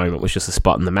that moment was just a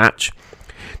spot in the match.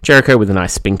 Jericho with a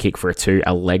nice spin kick for a 2,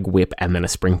 a leg whip, and then a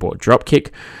springboard drop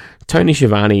kick. Tony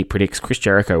Schiavone predicts Chris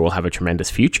Jericho will have a tremendous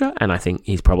future, and I think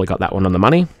he's probably got that one on the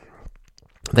money.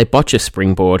 They botch a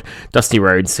springboard. Dusty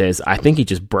Rhodes says, I think he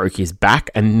just broke his back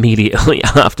immediately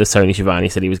after Tony Schiavone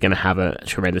said he was going to have a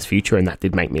tremendous future, and that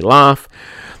did make me laugh.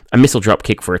 A missile drop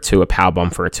kick for a 2, a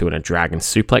powerbomb for a 2, and a dragon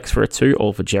suplex for a 2,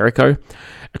 all for Jericho.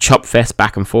 A chop fest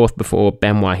back and forth before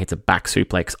Benoit hits a back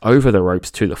suplex over the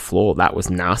ropes to the floor. That was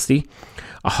nasty.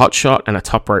 A hot shot and a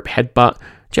top rope headbutt.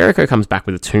 Jericho comes back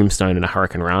with a tombstone and a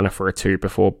Hurricane Rana for a 2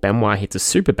 before Benoit hits a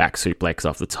super back suplex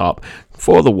off the top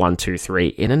for the 1, 2, 3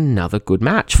 in another good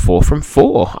match. 4 from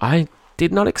 4. I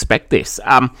did not expect this.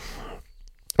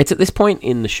 It's at this point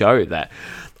in the show that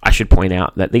I should point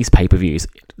out that these pay-per-views,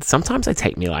 sometimes they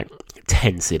take me like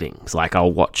 10 sittings. Like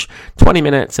I'll watch 20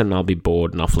 minutes and I'll be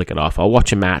bored and I'll flick it off. I'll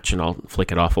watch a match and I'll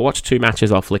flick it off. I'll watch 2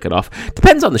 matches, I'll flick it off.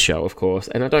 Depends on the show, of course,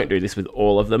 and I don't do this with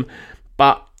all of them,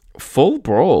 but Fall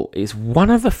Brawl is one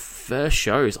of the first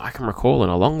shows I can recall in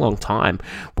a long, long time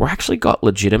where I actually got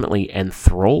legitimately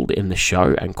enthralled in the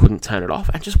show and couldn't turn it off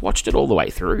and just watched it all the way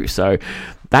through. So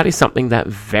that is something that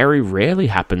very rarely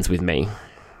happens with me.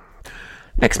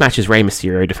 Next match is Rey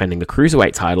Mysterio defending the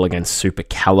Cruiserweight title against Super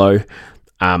Callow.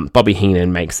 Bobby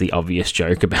Heenan makes the obvious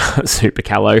joke about Super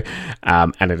Callow,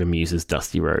 and it amuses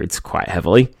Dusty Rhodes quite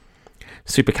heavily.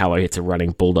 Super Callow hits a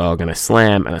running bulldog and a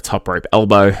slam and a top rope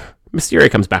elbow.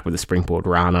 Mysterio comes back with a springboard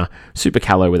Rana, Super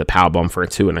Callow with a powerbomb for a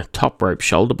 2 and a top rope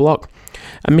shoulder block,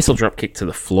 a missile drop kick to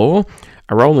the floor,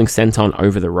 a rolling senton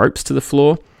over the ropes to the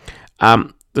floor.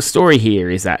 The story here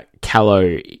is that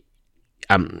Callow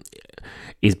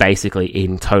is basically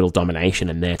in total domination,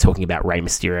 and they're talking about Rey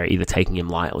Mysterio either taking him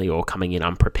lightly or coming in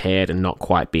unprepared and not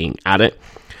quite being at it.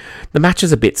 The match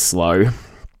is a bit slow.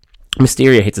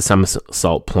 Mysterio hits a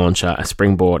somersault plancha, a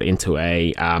springboard into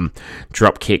a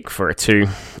drop kick for a 2,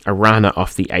 a Rana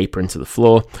off the apron to the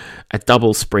floor, a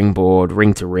double springboard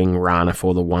ring-to-ring Rana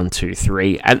for the 1, 2,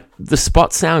 3. And the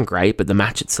spots sound great, but the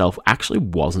match itself actually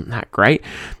wasn't that great.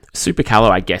 Super Callow,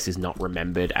 I guess, is not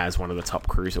remembered as one of the top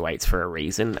cruiserweights for a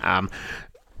reason.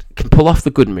 Can pull off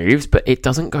the good moves, but it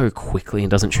doesn't go quickly and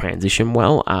doesn't transition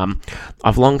well.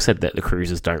 I've long said that the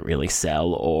cruisers don't really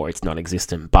sell or it's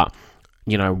non-existent, but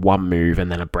you know, one move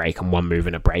and then a break and one move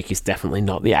and a break is definitely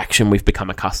not the action we've become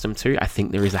accustomed to. I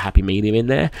think there is a happy medium in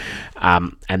there,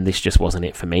 and this just wasn't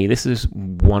it for me. This is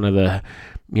one of the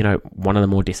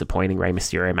more disappointing Rey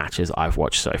Mysterio matches I've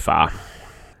watched so far.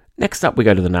 Next up, we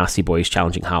go to the Nasty Boys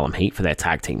challenging Harlem Heat for their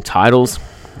tag team titles.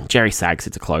 Jerry Sags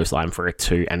hits a clothesline for a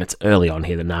 2, and it's early on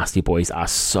here. The Nasty Boys are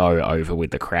so over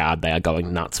with the crowd. They are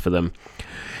going nuts for them.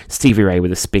 Stevie Ray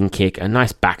with a spin kick, a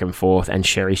nice back and forth, and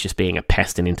Sherry's just being a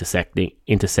pest and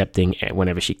intercepting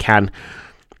whenever she can.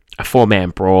 A 4-man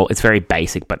brawl. It's very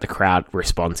basic, but the crowd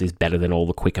response is better than all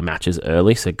the quicker matches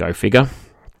early, so go figure.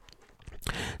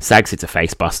 Sags hits a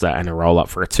facebuster and a roll-up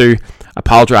for a 2. A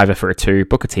pile driver for a 2.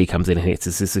 Booker T comes in and hits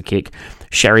a scissor kick.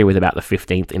 Sherry with about the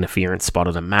 15th interference spot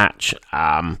of the match.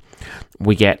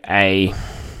 We get a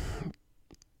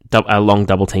long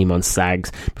double team on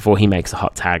Sags before he makes a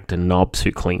hot tag to Knobs,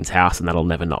 who cleans house, and that'll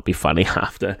never not be funny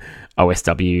after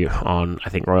OSW on, I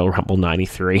think, Royal Rumble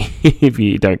 93, if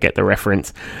you don't get the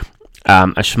reference. A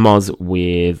schmoz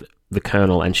with the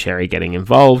Colonel and Sherry getting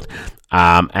involved.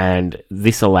 And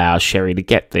this allows Sherry to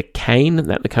get the cane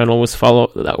that the Colonel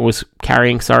was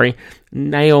carrying,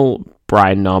 nail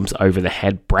Brian Knobbs over the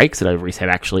head, breaks it over his head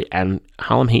actually, and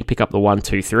Harlem Heat pick up the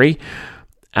 1-2-3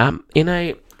 in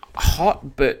a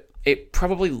hot, but it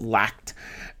probably lacked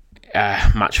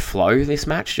much flow, this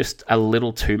match. Just a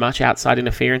little too much outside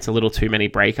interference, a little too many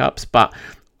breakups, but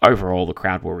overall the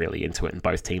crowd were really into it and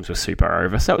both teams were super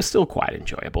over, so it was still quite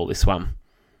enjoyable, this one.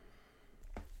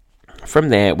 From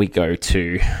there we go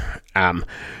to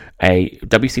a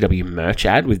WCW merch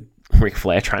ad with Ric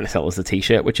Flair trying to sell us a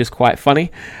t-shirt, which is quite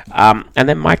funny. And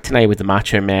then Mike Tenay with the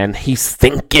Macho Man. He's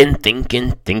thinking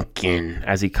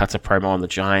as he cuts a promo on the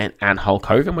Giant and Hulk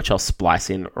Hogan, which I'll splice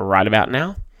in right about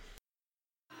now.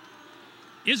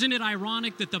 Isn't it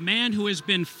ironic that the man who has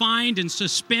been fined and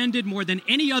suspended more than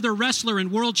any other wrestler in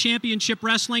World Championship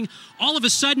Wrestling all of a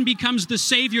sudden becomes the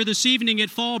savior this evening at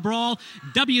Fall Brawl?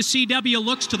 WCW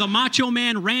looks to the Macho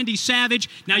Man, Randy Savage.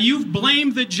 Now, you've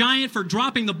blamed the Giant for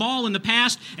dropping the ball in the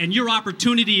past, and your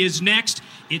opportunity is next.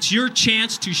 It's your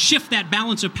chance to shift that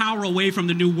balance of power away from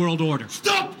the New World Order.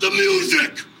 Stop the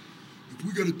music!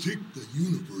 We gotta take the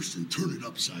universe and turn it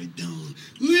upside down.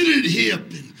 Let it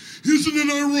happen. Isn't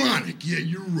it ironic? Yeah,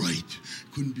 you're right.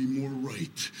 Couldn't be more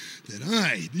right. That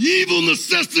I, the evil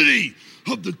necessity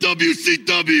of the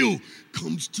WCW,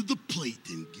 comes to the plate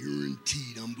and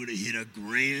guaranteed I'm gonna hit a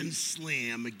grand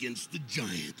slam against the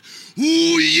Giant.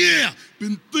 Oh yeah!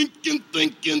 Been thinking.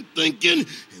 And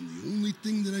the only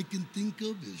thing that I can think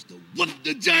of is to whoop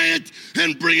the Giant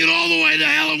and bring it all the way to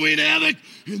Halloween Havoc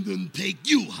and then take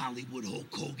you, Hollywood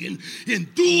Hulk Hogan,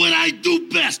 and do what I do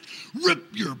best. Rip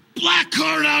your black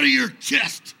heart out of your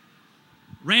chest.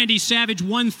 Randy Savage,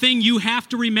 one thing you have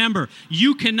to remember.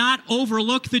 You cannot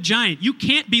overlook the Giant. You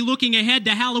can't be looking ahead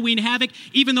to Halloween Havoc,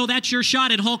 even though that's your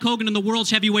shot at Hulk Hogan in the World's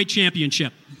Heavyweight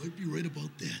Championship. You might be right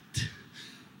about that.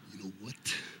 You know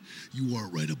what? You are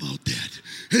right about that.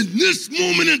 In this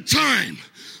moment in time,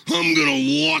 I'm going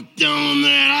to walk down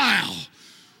that aisle.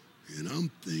 And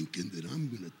I'm thinking that I'm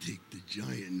going to take the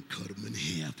Giant and cut him in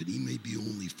half. And he may be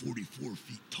only 44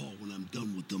 feet tall when I'm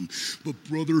done with him. But,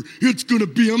 brother, it's going to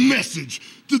be a message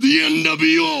to the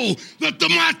NWO that the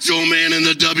Macho Man and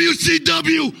the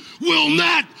WCW will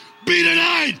not be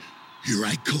denied. Here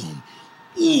I come.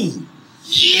 Ooh,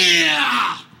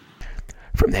 yeah!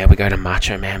 From there, we go to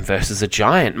Macho Man versus a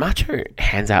Giant. Macho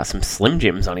hands out some Slim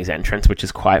Jims on his entrance, which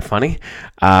is quite funny.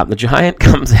 The Giant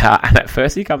comes out, and at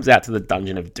first he comes out to the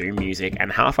Dungeon of Doom music,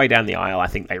 and halfway down the aisle, I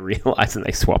think they realise and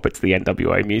they swap it to the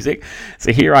NWO music.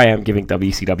 So here I am giving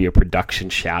WCW a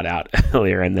production shout-out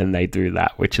earlier, and then they do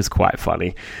that, which is quite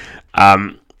funny.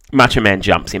 Macho Man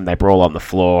jumps him, they brawl on the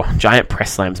floor. Giant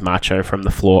press slams Macho from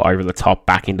the floor over the top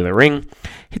back into the ring.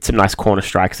 Hits some nice corner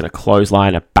strikes and a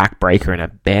clothesline, a backbreaker and a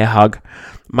bear hug.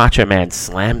 Macho Man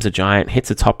slams a Giant, hits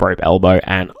a top rope elbow,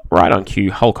 and right on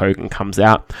cue, Hulk Hogan comes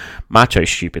out. Macho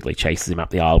stupidly chases him up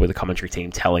the aisle with the commentary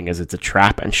team telling us it's a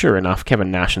trap, and sure enough, Kevin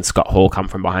Nash and Scott Hall come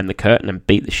from behind the curtain and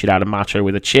beat the shit out of Macho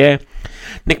with a chair.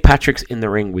 Nick Patrick's in the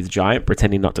ring with Giant,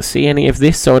 pretending not to see any of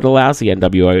this, so it allows the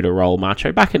NWO to roll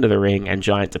Macho back into the ring and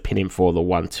Giant to pin him for the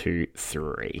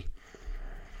 1-2-3.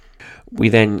 We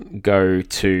then go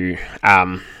to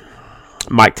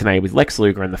Mike Tenay with Lex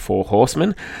Luger and the Four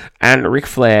Horsemen, and Ric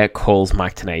Flair calls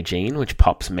Mike Tenay Gene, which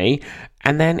pops me,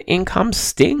 and then in comes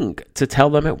Sting to tell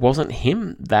them it wasn't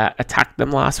him that attacked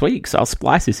them last week. So I'll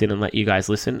splice this in and let you guys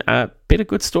listen. A bit of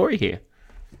good story here.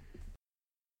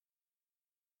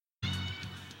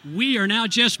 We are now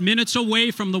just minutes away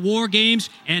from the War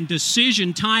Games, and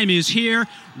decision time is here.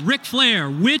 Ric Flair,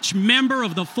 which member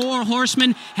of the Four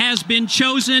Horsemen has been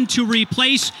chosen to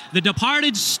replace the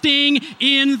departed Sting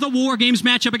in the War Games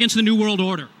matchup against the New World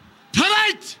Order?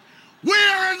 Tonight, we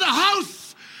are in the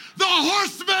house, the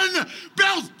Horseman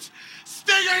belt.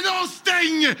 Sting or no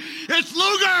Sting, it's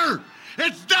Luger,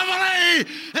 it's Double A, and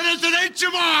it's an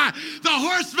HMR. The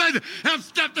Horsemen have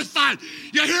stepped aside.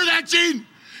 You hear that, Gene?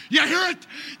 You hear it?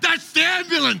 That's the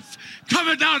ambulance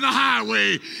coming down the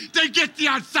highway. They get the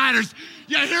outsiders.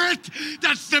 You hear it?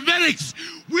 That's the medics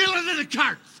wheeling in the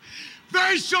carts.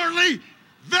 Very shortly,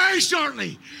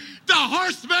 the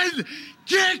Horsemen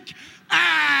kick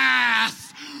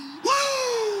ass.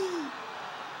 Woo!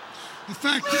 The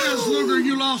fact is, Luger,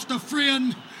 you lost a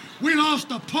friend. We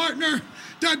lost a partner.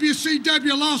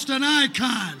 WCW lost an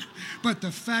icon. But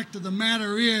the fact of the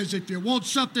matter is, if you want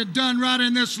something done right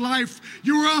in this life,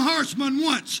 you were a horseman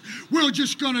once. We're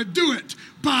just going to do it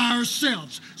by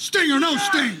ourselves. Sting or no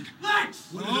Sting.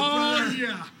 Oh,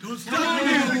 yeah. Don't start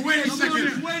again. Wait a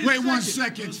second. Wait 1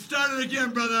 second. Start it again,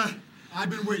 brother.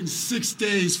 I've been waiting 6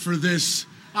 days for this.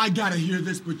 I got to hear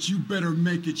this, but you better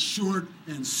make it short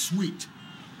and sweet.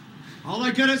 All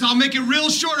I gotta is, I'll make it real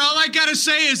short. All I gotta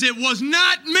say is it was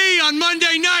not me on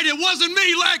Monday night. It wasn't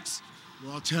me, Lex.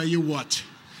 Well, I'll tell you what.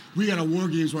 We got a War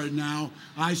Games right now.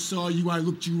 I saw you. I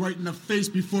looked you right in the face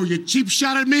before you cheap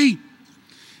shot at me.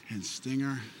 And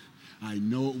Stinger, I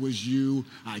know it was you.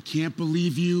 I can't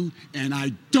believe you, and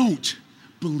I don't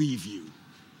believe you.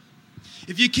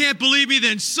 If you can't believe me,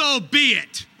 then so be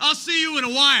it. I'll see you in a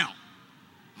while.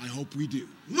 I hope we do.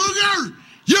 Luger,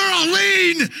 you're a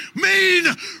lean, mean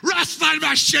wrestling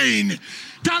machine.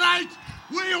 Tonight,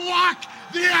 we walk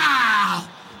the aisle.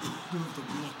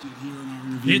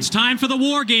 It's time for the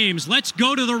War Games. Let's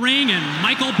go to the ring and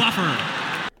Michael Buffer.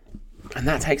 And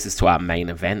that takes us to our main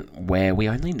event, where we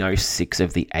only know 6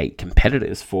 of the 8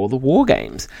 competitors for the War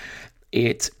Games.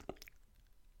 It's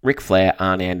Ric Flair,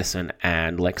 Arn Anderson,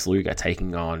 and Lex Luger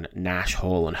taking on Nash,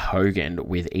 Hall, and Hogan,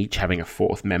 with each having a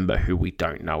 4th member who we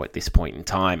don't know at this point in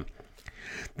time.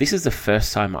 This is the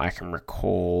first time I can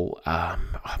recall,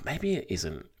 maybe it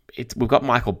isn't. We've got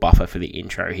Michael Buffer for the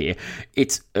intro here.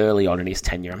 It's early on in his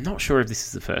tenure. I'm not sure if this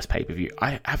is the first pay-per-view.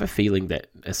 I have a feeling that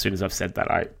as soon as I've said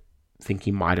that, I think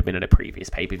he might have been at a previous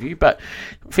pay-per-view, but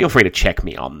feel free to check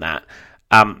me on that.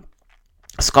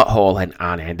 Scott Hall and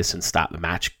Arn Anderson start the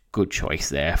match. Good choice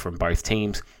there from both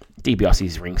teams.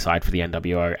 DiBiase's ringside for the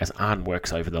NWO as Arn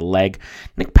works over the leg.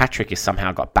 Nick Patrick has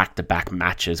somehow got back-to-back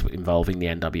matches involving the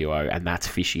NWO, and that's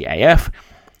fishy AF.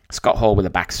 Scott Hall with a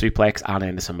back suplex, Arn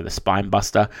Anderson with a spine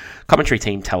buster. Commentary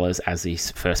team tell us as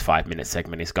this first 5-minute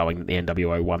segment is going that the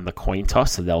NWO won the coin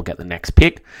toss, so they'll get the next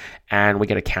pick. And we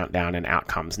get a countdown, and out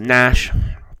comes Nash.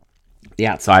 The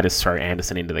Outsiders throw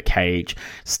Anderson into the cage,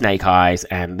 Snake Eyes,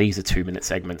 and these are 2-minute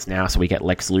segments now, so we get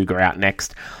Lex Luger out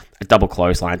next. A double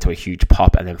clothesline to a huge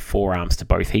pop, and then forearms to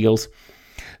both heels.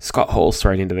 Scott Hall's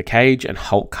thrown into the cage, and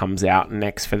Hulk comes out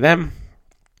next for them.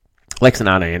 Lex and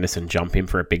Arn Anderson jump in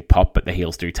for a big pop, but the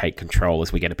heels do take control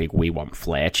as we get a big We Want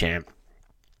Flair chant.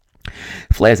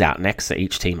 Flair's out next, so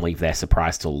each team leave their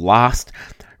surprise till last.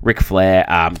 Ric Flair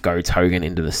goads Hogan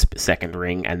into the second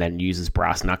ring and then uses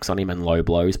brass knucks on him and low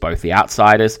blows both the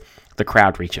Outsiders. The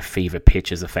crowd reach a fever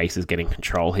pitch as the face is getting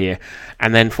control here.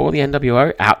 And then for the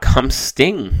NWO, out comes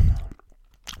Sting.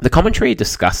 The commentary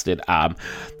discussed it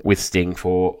with Sting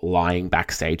for lying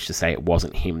backstage to say it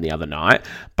wasn't him the other night,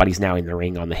 but he's now in the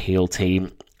ring on the heel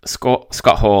team.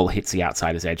 Scott Hall hits the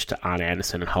Outsider's edge to Arn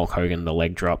Anderson and Hulk Hogan the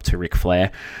leg drop to Ric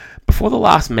Flair. Before the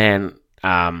last man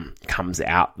comes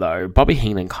out, though, Bobby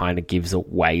Heenan kind of gives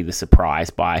away the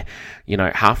surprise by,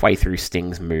 halfway through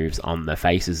Sting's moves on the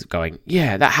faces going,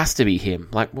 yeah, that has to be him.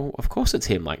 Like, well, of course it's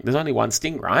him. Like, there's only one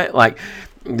Sting, right? Like,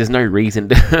 there's no reason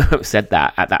to have said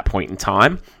that at that point in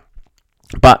time.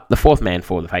 But the 4th man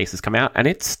for the faces come out, and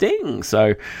it's Sting.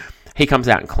 So he comes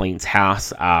out and cleans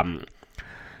house.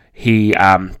 He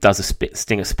does a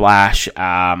Stinger splash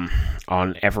on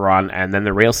everyone, and then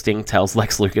the real Sting tells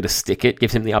Lex Luger to stick it,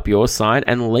 gives him the up yours sign,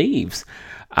 and leaves.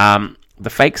 The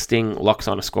fake Sting locks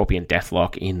on a Scorpion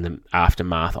Deathlock in the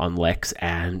aftermath on Lex,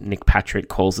 and Nick Patrick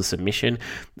calls the submission.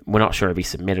 We're not sure if he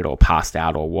submitted or passed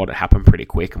out or what. It happened pretty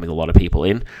quick and with a lot of people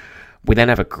in. We then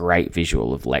have a great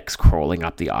visual of Lex crawling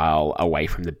up the aisle away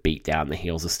from the beatdown the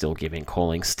heels are still giving,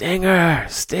 calling, Stinger!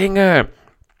 Stinger!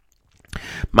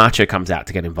 Macho comes out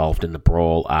to get involved in the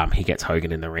brawl. He gets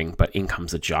Hogan in the ring, but in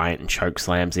comes a Giant and choke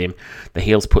slams him. The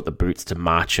heels put the boots to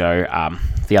Macho.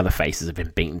 The other faces have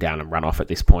been beaten down and run off at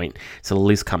this point, so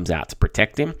Liz comes out to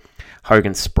protect him.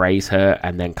 Hogan sprays her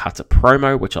and then cuts a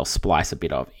promo, which I'll splice a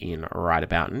bit of in right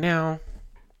about now.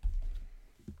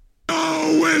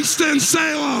 Oh,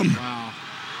 Winston-Salem! Wow.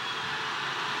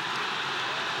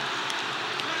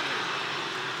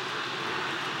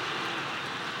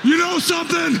 You know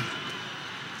something?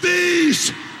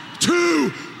 These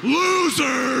 2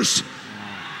 losers,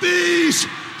 these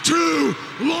 2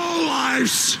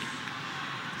 lowlifes,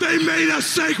 they made a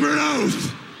sacred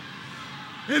oath.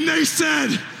 And they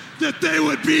said that they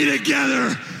would be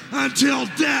together until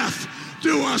death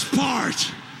do us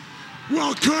part.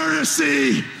 Well,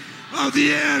 courtesy of the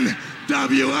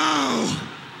NWO,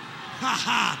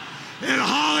 in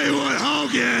Hollywood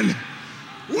Hogan,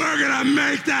 we're gonna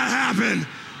make that happen.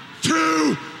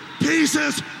 2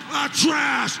 pieces of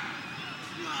trash.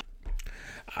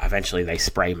 Eventually they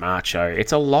spray Macho.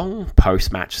 It's a long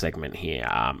post-match segment here.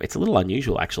 It's a little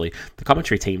unusual, actually. The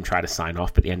commentary team try to sign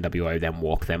off, but the NWO then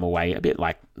walk them away, a bit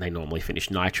like they normally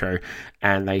finish Nitro,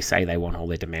 and they say they want all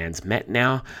their demands met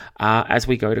now. As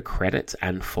we go to credits,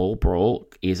 and Full Brawl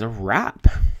is a wrap.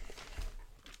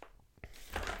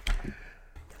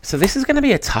 So this is going to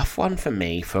be a tough one for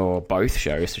me for both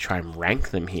shows to try and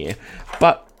rank them here,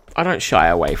 but I don't shy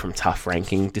away from tough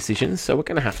ranking decisions, so we're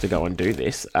going to have to go and do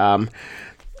this.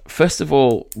 first of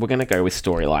all, we're going to go with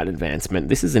storyline advancement.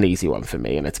 This is an easy one for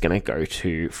me, and it's going to go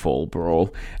to Fall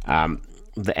Brawl.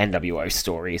 The NWO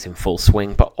story is in full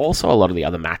swing, but also a lot of the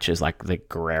other matches, like the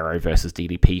Guerrero versus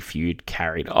DDP feud,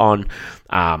 carried on.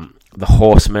 The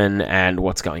Horsemen and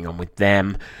what's going on with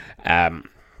them.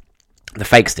 The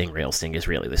fake Sting, real Sting is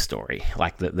really the story,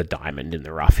 like the diamond in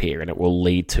the rough here, and it will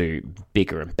lead to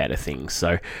bigger and better things.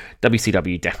 So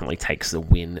WCW definitely takes the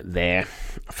win there.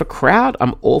 For crowd,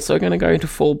 I'm also going to go into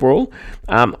Fall Brawl.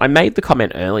 I made the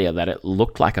comment earlier that it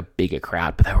looked like a bigger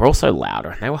crowd, but they were also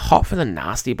louder, and they were hot for the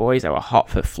Nasty Boys, they were hot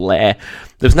for Flair.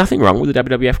 There's nothing wrong with the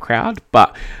WWF crowd,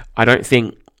 but I don't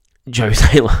think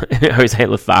Jose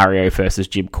Lothario versus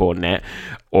Jim Cornette,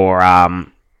 or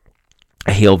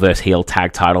a heel versus heel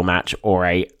tag title match, or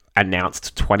a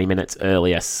announced 20 minutes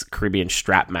earlier Caribbean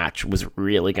strap match was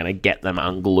really going to get them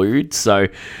unglued. So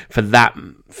for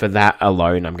that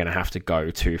alone, I'm going to have to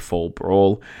go to Fall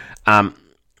Brawl.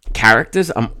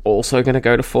 Characters, I'm also going to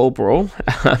go to Fall Brawl.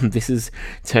 This is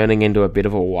turning into a bit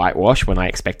of a whitewash when I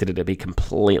expected it to be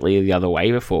completely the other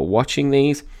way before watching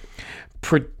these.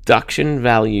 Production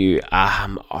value,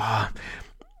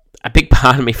 a big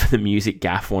part of me for the music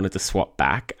gaff wanted to swap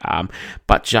back,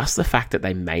 but just the fact that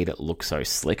they made it look so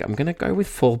slick, I'm going to go with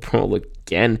Fall Brawl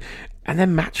again. And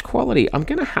then match quality, I'm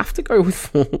going to have to go with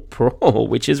Fall Brawl,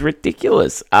 which is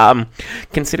ridiculous.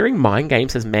 Considering Mind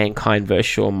Games has Mankind versus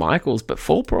Shawn Michaels, but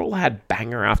Fall Brawl had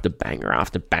banger after banger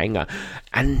after banger,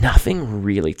 and nothing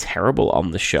really terrible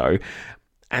on the show.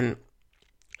 And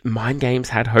Mind Games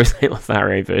had Jose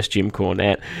Lothario versus Jim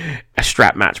Cornette, a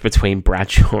strap match between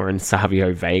Bradshaw and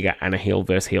Savio Vega, and a heel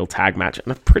versus heel tag match,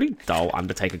 and a pretty dull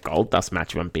Undertaker Goldust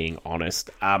match, if I'm being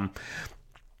honest.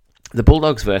 The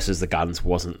Bulldogs versus the Guns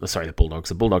the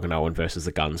Bulldog and Owen versus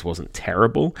the Guns wasn't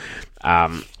terrible.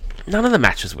 None of the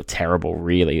matches were terrible,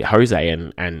 really. Jose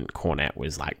and Cornette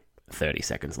was like 30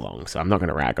 seconds long, so I'm not going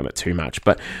to rag on it too much,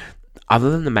 but other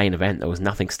than the main event, there was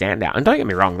nothing standout. And don't get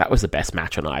me wrong, that was the best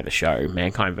match on either show.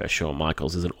 Mankind vs. Shawn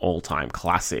Michaels is an all-time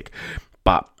classic.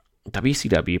 But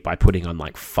WCW, by putting on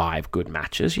like 5 good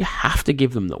matches, you have to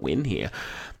give them the win here.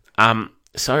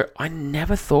 So I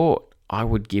never thought I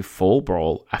would give Fall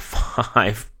Brawl a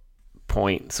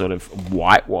 5-point sort of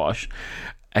whitewash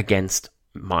against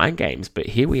Mind Games. But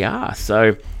here we are.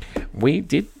 So we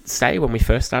did say when we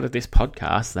first started this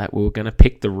podcast that we were going to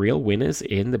pick the real winners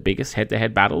in the biggest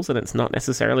head-to-head battles, and it's not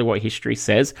necessarily what history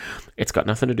says. It's got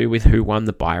nothing to do with who won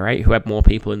the buy rate, who had more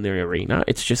people in the arena.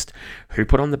 It's just who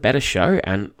put on the better show,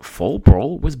 and Fall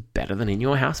Brawl was better than In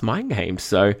Your House Mind Games.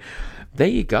 So there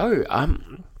you go.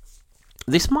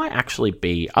 This might actually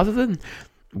be, other than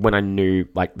when I knew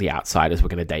like the Outsiders were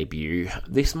going to debut,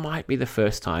 this might be the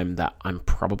first time that I'm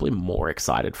probably more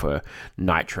excited for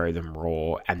Nitro than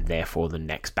Raw, and therefore the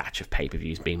next batch of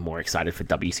pay-per-views being more excited for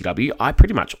WCW. I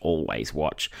pretty much always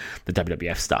watch the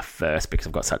WWF stuff first because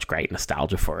I've got such great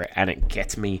nostalgia for it, and it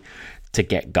gets me to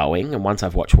get going. And once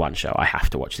I've watched one show, I have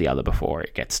to watch the other before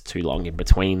it gets too long in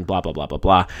between, blah, blah, blah, blah,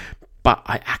 blah. But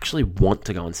I actually want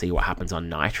to go and see what happens on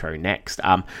Nitro next.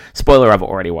 Spoiler, I've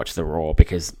already watched the Raw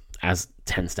because, as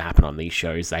tends to happen on these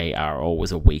shows, they are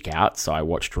always a week out. So I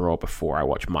watched Raw before I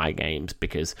watched Mind Games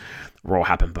because Raw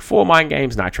happened before Mind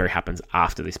Games, Nitro happens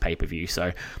after this pay-per-view.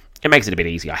 So it makes it a bit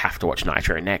easy. I have to watch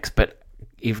Nitro next. But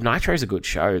if Nitro is a good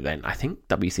show, then I think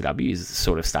WCW has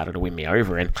sort of started to win me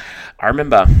over. And I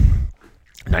remember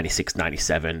 96,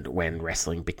 97, when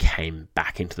wrestling became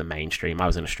back into the mainstream. I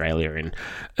was in Australia in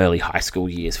early high school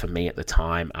years for me at the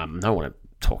time. No one had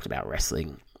talked about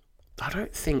wrestling. I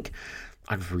don't think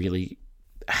I've really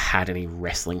had any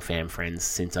wrestling fan friends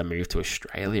since I moved to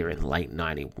Australia in late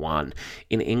 91.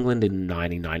 In England in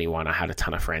 1991, I had a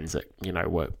ton of friends that,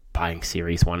 were buying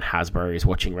Series 1 Hasbros,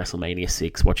 watching WrestleMania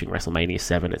 6, watching WrestleMania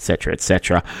 7, etc.,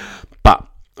 etc. But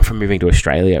from moving to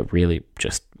Australia, really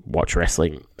just watch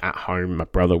wrestling at home. My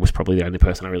brother was probably the only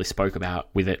person I really spoke about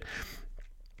with it.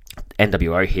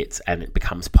 NWO hits and it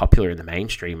becomes popular in the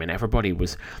mainstream, and everybody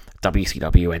was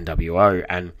WCW, NWO,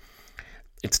 and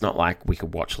it's not like we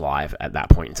could watch live at that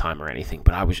point in time or anything,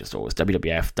 but I was just always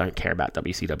WWF, don't care about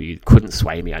WCW, couldn't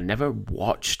sway me. I never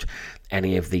watched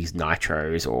any of these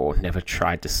Nitros or never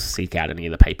tried to seek out any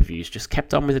of the pay-per-views, just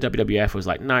kept on with the WWF, was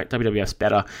like, no, WWF's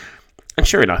better. And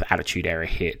sure enough, Attitude Era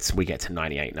hits, we get to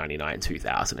 98, 99,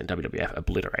 2000, and WWF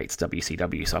obliterates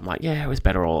WCW, so I'm like, yeah, it was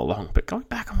better all along. But going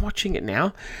back and watching it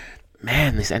now,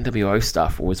 man, this NWO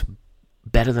stuff was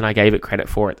better than I gave it credit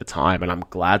for at the time, and I'm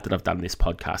glad that I've done this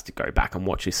podcast to go back and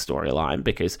watch this storyline,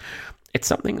 because it's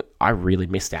something I really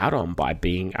missed out on by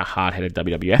being a hard-headed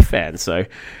WWF fan. So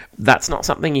that's not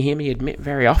something you hear me admit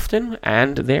very often,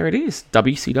 and there it is.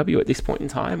 WCW at this point in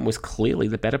time was clearly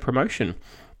the better promotion.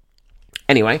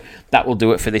 Anyway, that will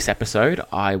do it for this episode.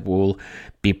 I will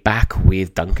be back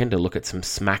with Duncan to look at some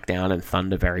SmackDown and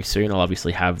Thunder very soon. I'll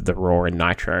obviously have the Raw and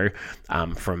Nitro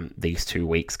from these 2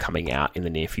 weeks coming out in the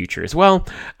near future as well.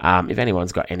 If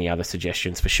anyone's got any other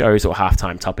suggestions for shows or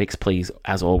halftime topics, please,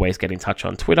 as always, get in touch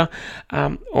on Twitter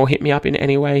or hit me up in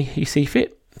any way you see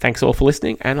fit. Thanks all for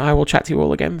listening, and I will chat to you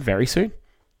all again very soon.